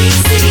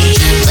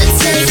easy, but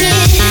take it.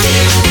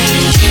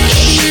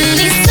 If you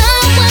need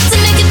someone to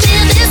make you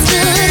feel this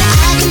good,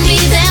 I can be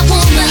that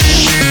woman.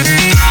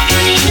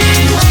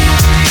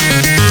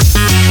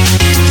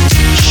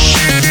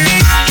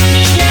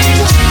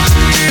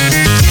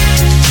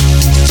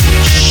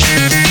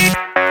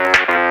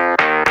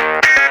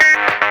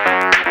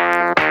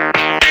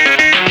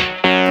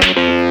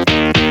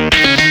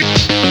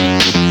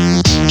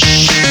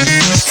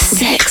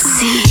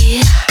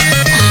 Sexy,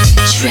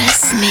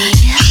 undress me.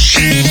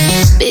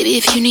 Baby,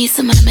 if you need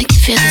someone to make you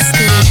feel this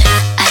good,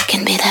 I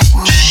can be that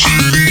woman.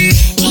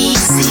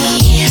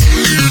 Easy,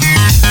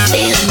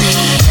 feel me.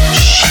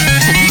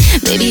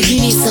 Baby, if you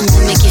need someone to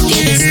make you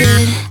feel this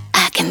good,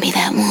 I can be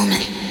that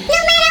woman.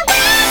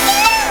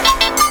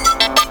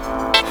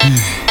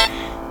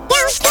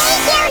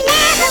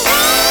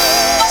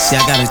 See, I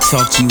gotta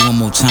talk to you one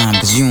more time,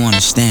 'cause you don't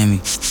understand me.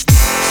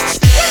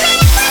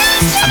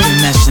 I've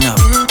been messing up,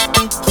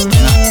 and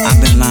I've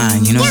been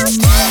lying, you know? But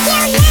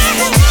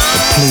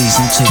please,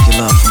 don't take your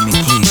love from me,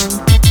 please.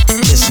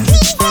 Listen.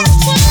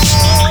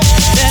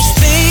 There's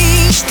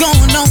things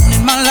going on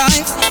in my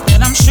life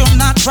that I'm sure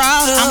not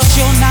proud of.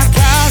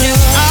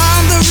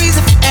 I'm the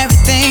reason for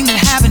everything that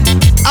happened.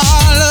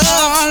 All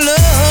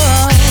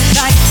love.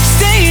 Like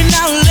staying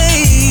out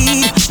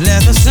late,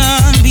 let the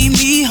sun beat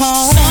me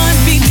home.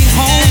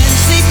 And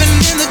sleeping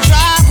in the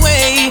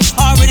driveway,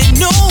 already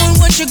knowing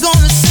what you're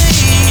gonna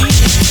say.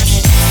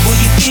 Where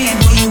you been?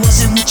 Where you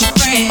wasn't with your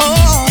friend.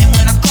 And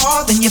when I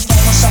called, then your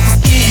phone was off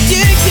again.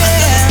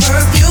 Yeah.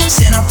 Perfume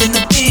sent off in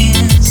the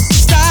bins.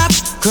 Stop,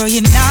 girl,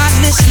 you're not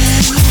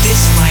listening.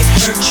 This might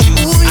hurt you.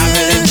 I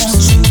really want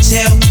to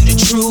tell you the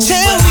truth, but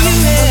I don't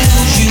wanna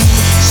lose you.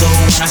 So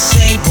when I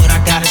say what I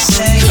gotta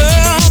say,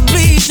 girl,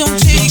 please don't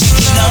take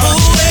your love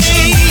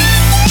away.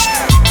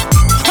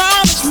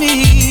 Promise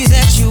me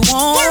that you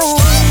won't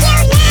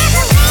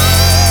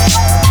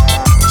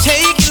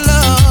take your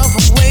love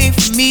away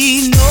from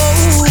me. No,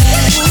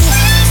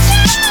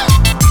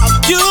 I'll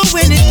do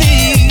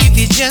anything if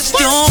you just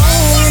don't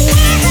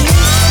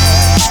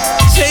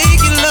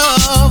take your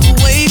love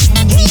away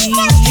from me.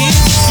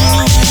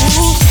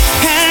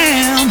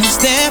 Pam was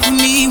there for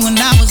me when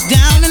I was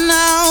down and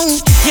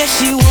out. Yes,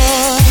 she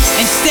was.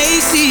 And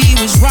Stacy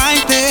was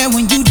right there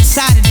when you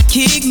decided to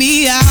kick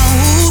me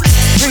out.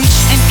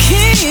 And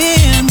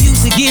Kim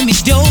used to give me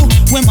dough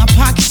when my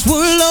pockets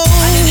were low.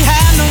 I didn't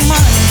have no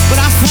money, but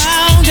I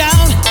found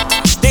out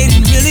they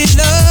didn't really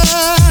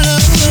love.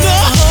 No,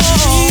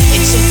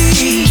 it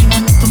took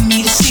for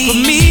me to see. For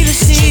me to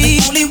see.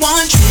 You're the only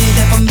one truly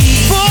there for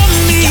me. For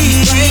me. Got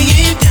me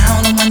praying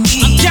down on my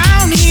knees. I'm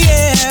down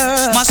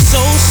here. My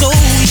soul so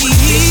weak.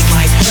 This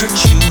might hurt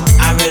you.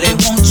 I really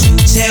want to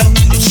tell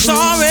you the truth.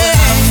 Sorry, but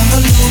I don't wanna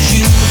lose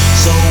you.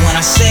 So when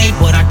I say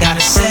what I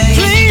gotta say,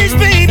 please,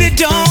 baby,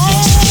 don't.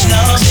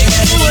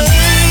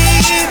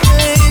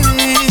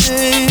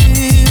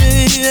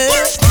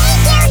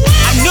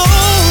 I know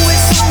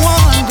it's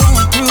someone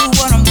going through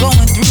what I'm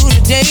going through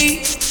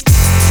today.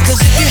 Cause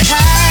if you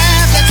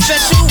have that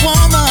special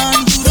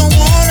woman, you don't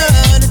want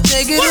her to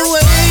take it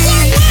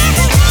away.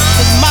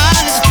 Cause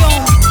mine is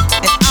gone,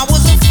 and I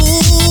was a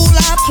fool,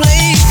 I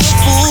played the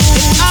fool.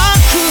 If I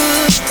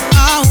could,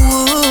 I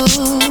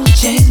would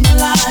change my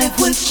life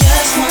with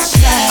just one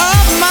snap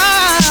of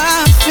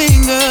my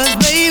fingers,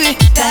 baby.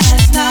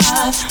 That's not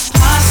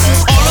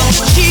possible. All of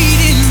the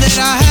cheating that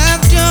I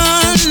have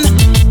done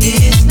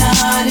is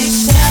not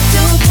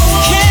acceptable.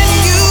 Can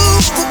you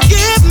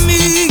forgive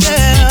me?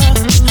 Yeah,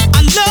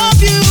 I love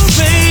you,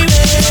 baby.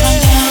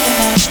 I'm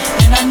down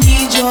and I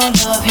need your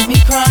love. Hear me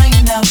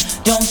crying out.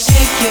 Don't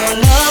take your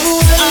love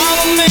away.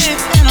 I'm a man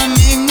and I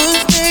make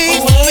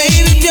mistakes,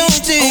 baby. Don't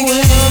take your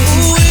love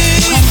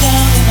away. I'm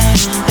down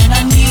and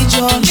I need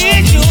your love. Hear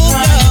me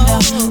crying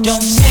out.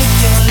 Don't take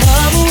your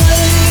love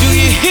away. Do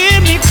you hear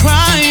me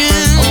crying?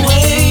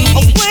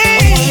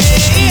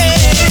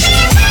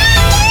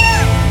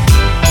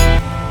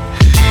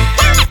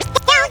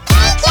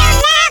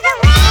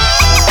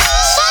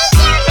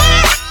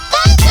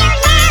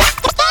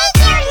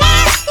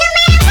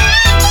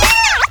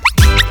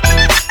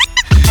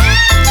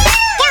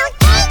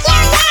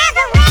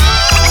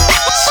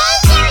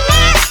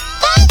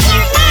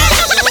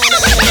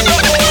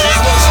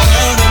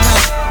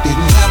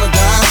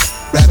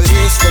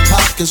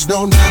 Cause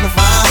no 9 to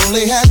 5,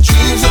 only had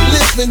dreams of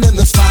living in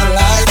the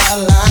spotlight.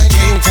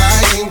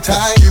 Game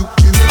time, you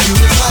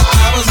was like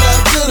I was not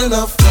good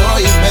enough for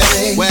you,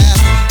 babe. Well,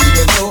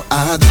 even though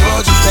I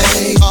adored you,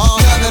 babe. Now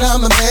that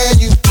I'm a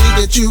man, you think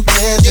that you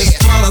can just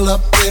crawl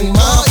up in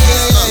my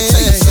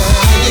bed.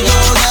 How you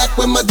gon' act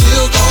when my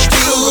deal gon'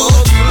 do?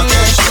 My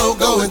cash flow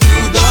going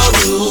through the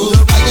roof.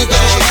 How you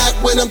gon'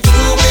 act when I'm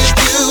through with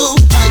you?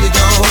 How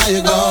you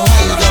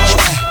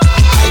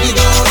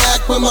gon'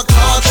 act when my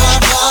car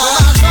drive by?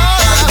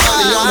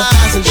 On the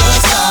passenger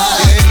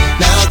side.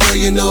 Now girl,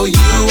 you know you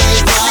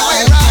ain't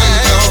right.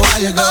 How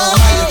you go?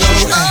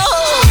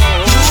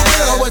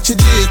 Girl, what you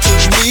did to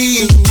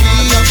me,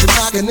 enough to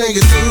knock a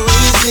nigga to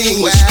his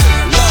knees.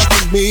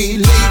 Loving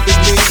me, leaving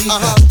me,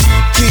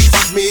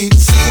 teasing me,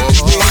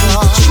 deceiving me.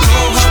 But you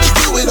know how we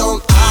do it on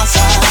our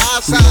side.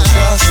 We don't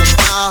trust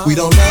them, we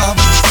don't love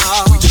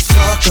them, we just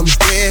fuck them,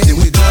 then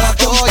we duck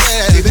them.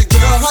 Baby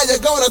girl, how you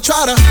gonna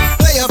try to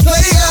play a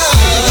player?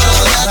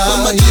 That's what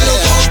my deal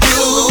gon'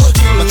 do.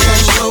 My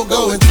cash flow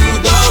going through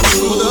the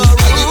roof.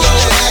 How you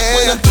gon' act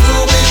when I'm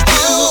through with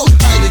you?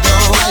 How you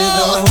gon'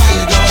 act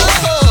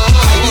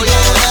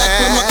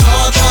when my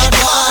car drive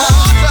by?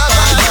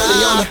 Find money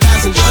on the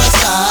passenger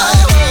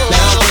side.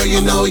 Now girl,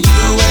 you know you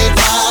ain't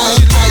right.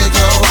 How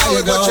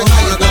you gon'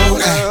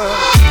 act?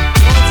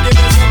 Give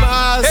me some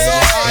eyes so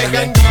I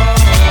can go.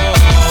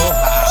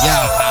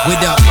 Yeah,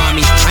 what up,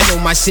 mommy? I know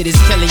my shit is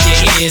killing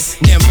your ears.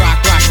 Them rock,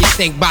 you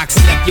think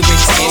boxing left you in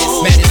tears.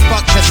 Mad as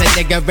fuck cause a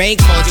nigga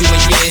ain't called you in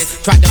years.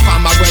 Tried to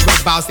find my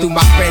whereabouts through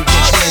my friends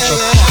and friends.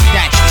 But fuck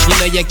that, you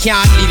know you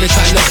can't leave it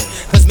alone.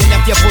 Cause me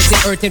left your pussy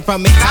earthing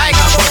from a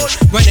tiger bone.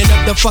 Running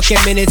up the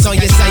fucking minutes on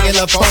your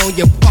cellular phone.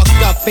 You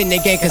fucked up in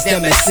the game cause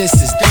them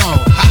sisters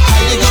gone. How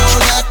you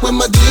gon' act when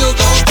my deal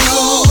gon'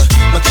 do?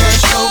 My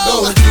cash flow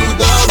going through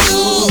the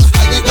roof.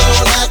 How you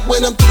gon' act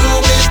when I'm through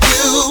with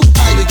you?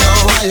 How you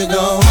gon'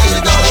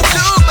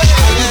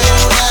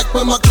 act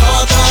when my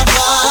car drive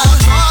by?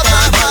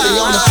 Find money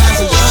on the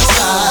passenger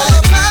side.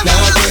 Now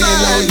girl, you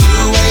know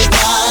you ain't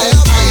right.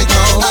 How you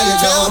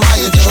gon'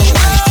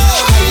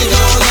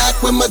 act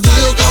when my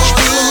deal gon'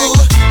 do?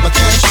 My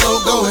cash flow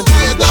going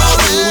through the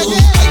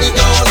roof. How you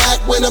gon'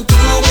 act when I'm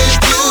through with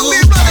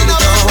you? How you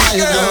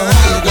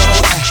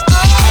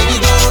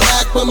gon'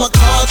 act when my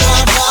car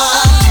drive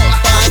by?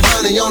 Find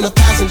money on the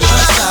passenger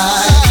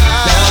side.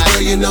 Now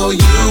girl, you know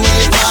you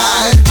ain't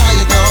right. How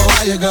you gon'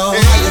 how you go,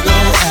 how you go.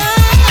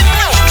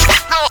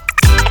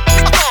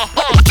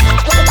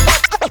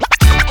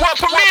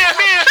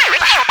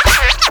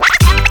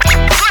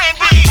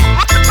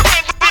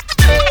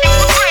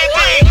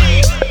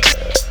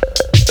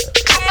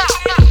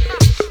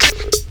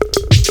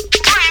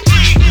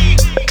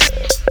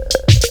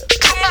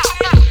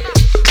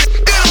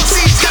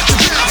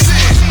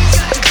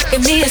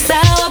 Give me a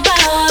sour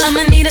ball,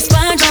 I'ma need a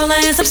sponge roller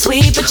and some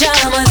sweet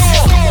pajamas.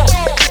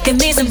 Give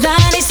me some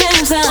Donnie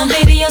Simpson,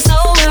 baby, you're so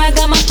where I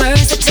got my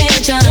first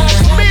attention.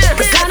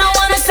 Cause I don't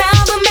wanna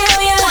sound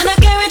familiar, I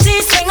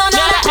guarantee sing on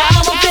that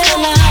album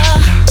filler.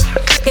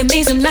 Give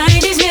me some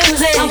 90s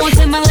music, I want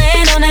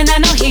Timberland on and I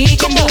know he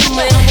can do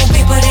it. I want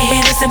people to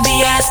hear this and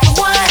be asking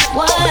what?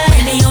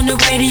 Brandy on the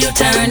radio,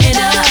 turn it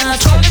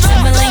up.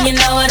 Timberland, you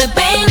know how to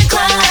bang the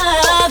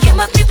club. Give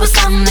my people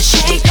something to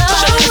shake up.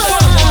 I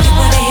want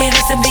people to hear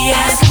this and be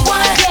asking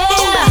what?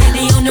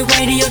 Brandy on the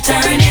radio,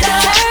 turn it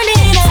up.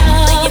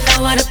 Timberland, you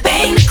know how to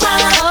bang the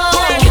club.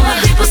 Give my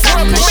people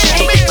something to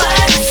shake up.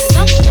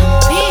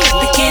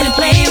 The Kid and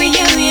Play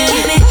reunion.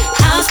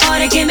 House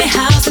party, give me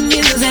house and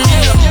music.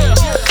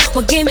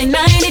 Well, give me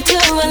 92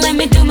 and let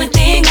me do my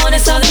thing on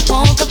it so they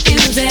won't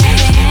confuse it.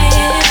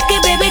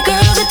 Give baby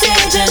girls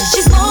attention.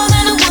 She's more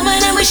than a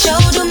woman and we sure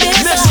do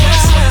miss her.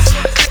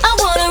 I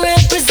wanna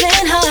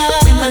represent her.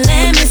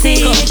 Timberland,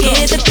 Missy,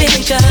 get the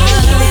picture.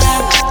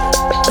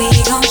 We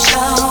gon'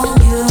 show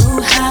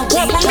you how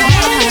we play.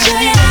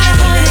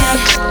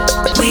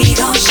 We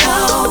gon'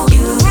 show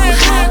you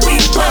how we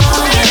play.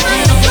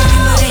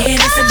 Everybody hear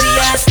this and be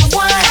asking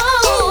what?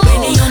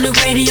 Brandy on the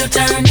radio,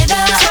 turn it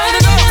up.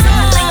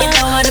 You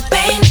know how to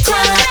bang the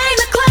club.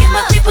 Give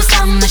my people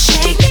something to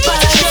shake the butt.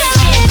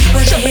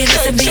 Everybody hear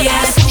this and be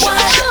asking what?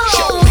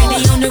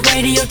 Brandy on the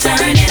radio,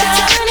 turn it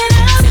up.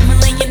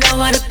 You know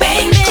how to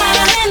bang the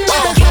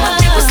club. Give my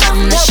people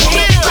something to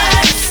shake the butt.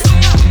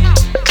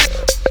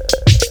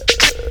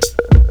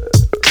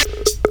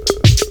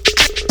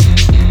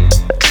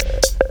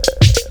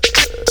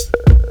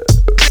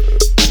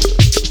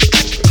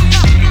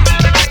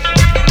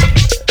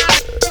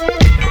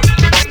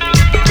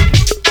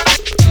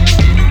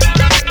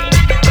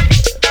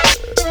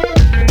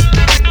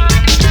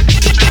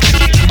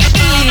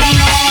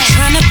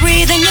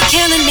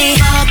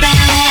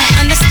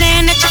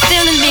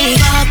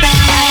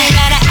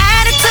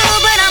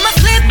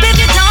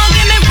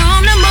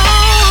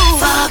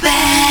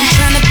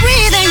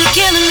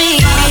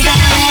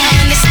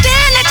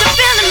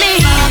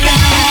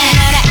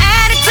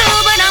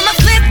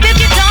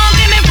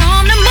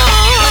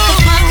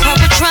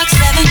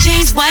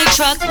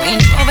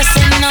 Range Rover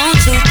sitting on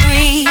 2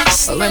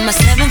 3s. Or in my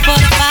 745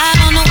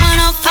 on the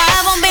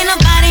 105. Won't be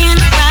nobody in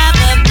the ride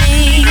but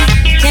me.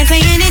 Can't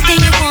say anything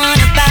you want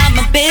about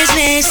my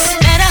business.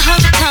 Better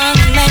hold your tongue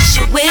unless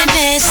you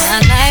witness my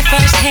life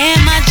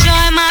firsthand, my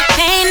joy, my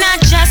pain,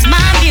 not just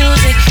my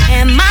music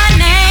and my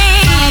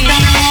name.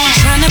 I'm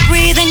trying to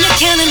breathe and you're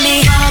killing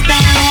me.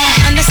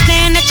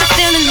 Understand that you're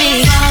feeling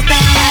me. I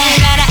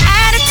ain't got an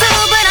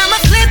attitude, but I'ma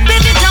flip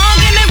if you don't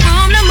give me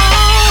room to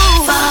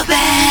move.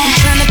 I'm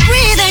trying to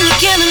breathe and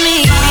you're killing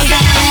me. I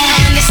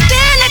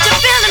understand that you're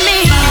feeling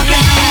me. I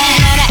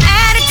got an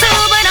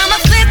attitude, but I'ma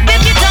flip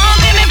if you don't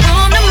give me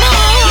room to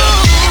move.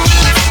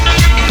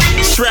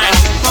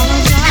 Trash.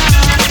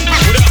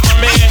 What up, my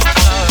man?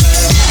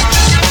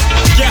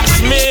 Got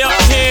me up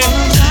here.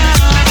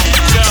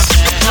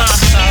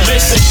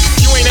 Listen,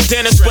 you ain't a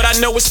dentist, but I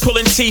know it's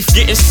pulling teeth,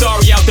 getting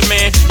sorry out the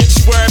man. Get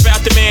you worried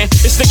about the man.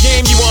 It's the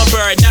game you want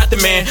buried, not the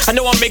man. I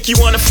know I'll make you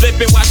wanna flip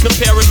and watch them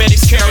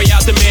paramedics carry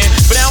out the man.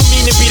 But I don't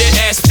mean to be the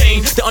ass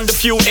pain, the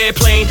underfueled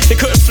airplane. They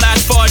couldn't fly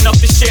far enough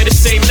to share the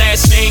same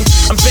last name.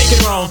 I'm thinking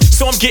wrong,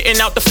 so I'm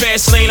getting out the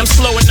fast lane. I'm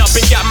slowing up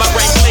and got my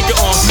right blinker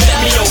on. Let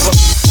me over.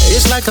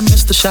 It's like I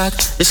missed the shot,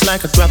 it's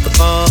like I dropped the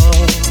ball.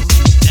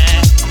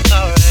 I'm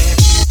sorry.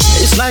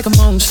 It's like I'm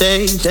on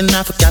stage and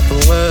I forgot the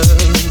words.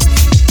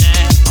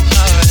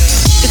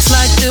 It's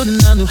like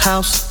building a new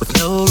house with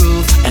no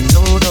roof and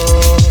no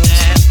doors.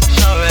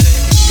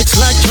 It's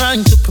like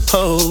trying to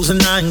propose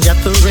and I ain't got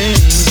the ring.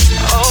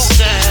 Oh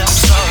damn, I'm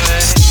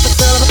sorry.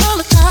 But I've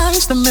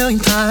apologized a million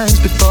times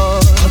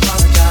before.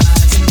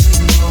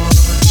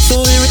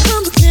 So here it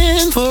comes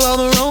again for all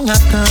the wrong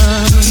I've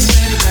done.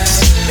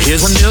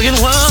 Here's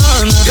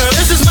 1,000,001. Girl,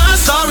 this is my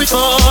story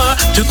for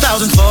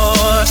 2004.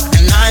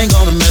 And I ain't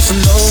gonna mess up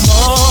no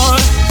more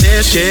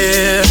this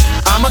year.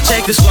 I'ma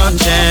take this one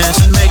chance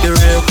and make it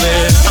real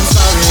clear. I'm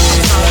sorry.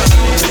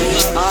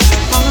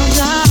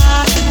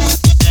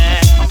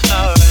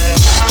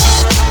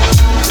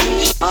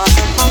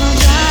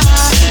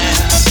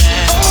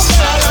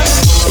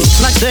 It's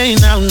like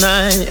staying out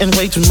night and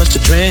way too much to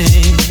drink.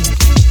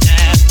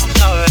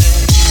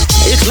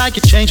 It's like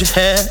you change your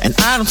hair and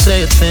I don't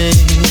say a thing.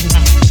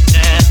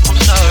 I'm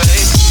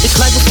sorry. It's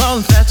like we're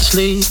falling fast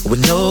asleep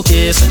with no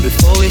kiss and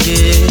before we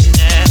hit.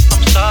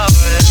 I'm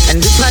sorry. And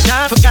it's like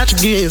I forgot to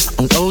give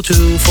on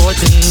 02, 14,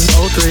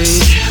 03.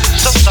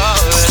 So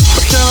sorry.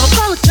 But girl, I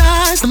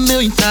apologized a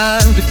million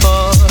times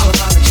before.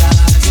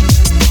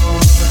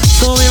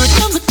 So here it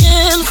comes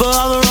again for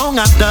all the wrong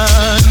I've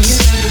done.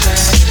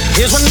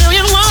 Here's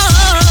 1,000,001.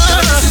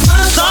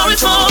 Sorry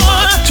for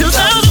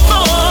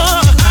 2004.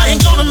 I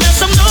ain't gonna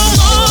mess up no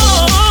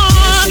more.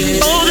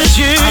 Oh,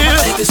 this year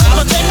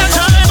I'ma take my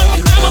time.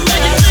 I'ma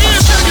make it clear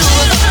to you.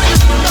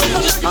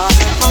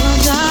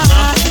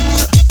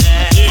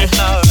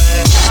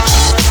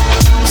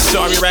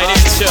 Sorry right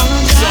at you.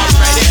 Sorry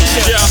right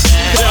at you.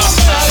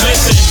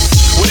 Listen,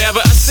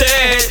 whatever I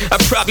said, I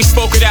probably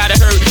spoke it out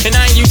of hurt, and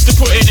I ain't used to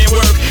putting in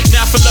work.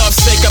 Now for love's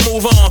sake, I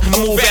move on, I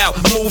move out,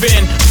 I move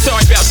in.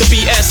 Sorry about the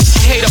BS,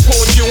 I hate I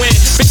pulled you in.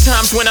 Been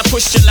times when I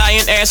pushed your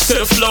lying ass to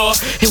the floor,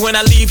 and when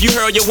I leave, you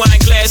heard your wine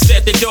glass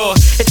at the door.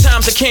 At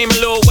times I came a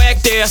little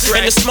whack there,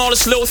 and the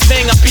smallest little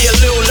thing, I be a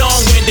little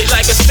long-winded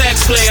like a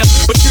sax player.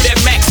 But you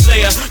that max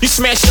slayer, you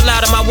smashed a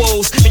lot of my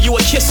woes, and you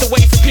a kiss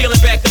away from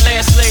peeling back the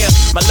last layer.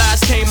 My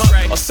lies came up,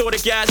 or so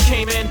the guys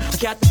came in. I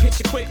got the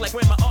picture quick like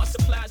when my art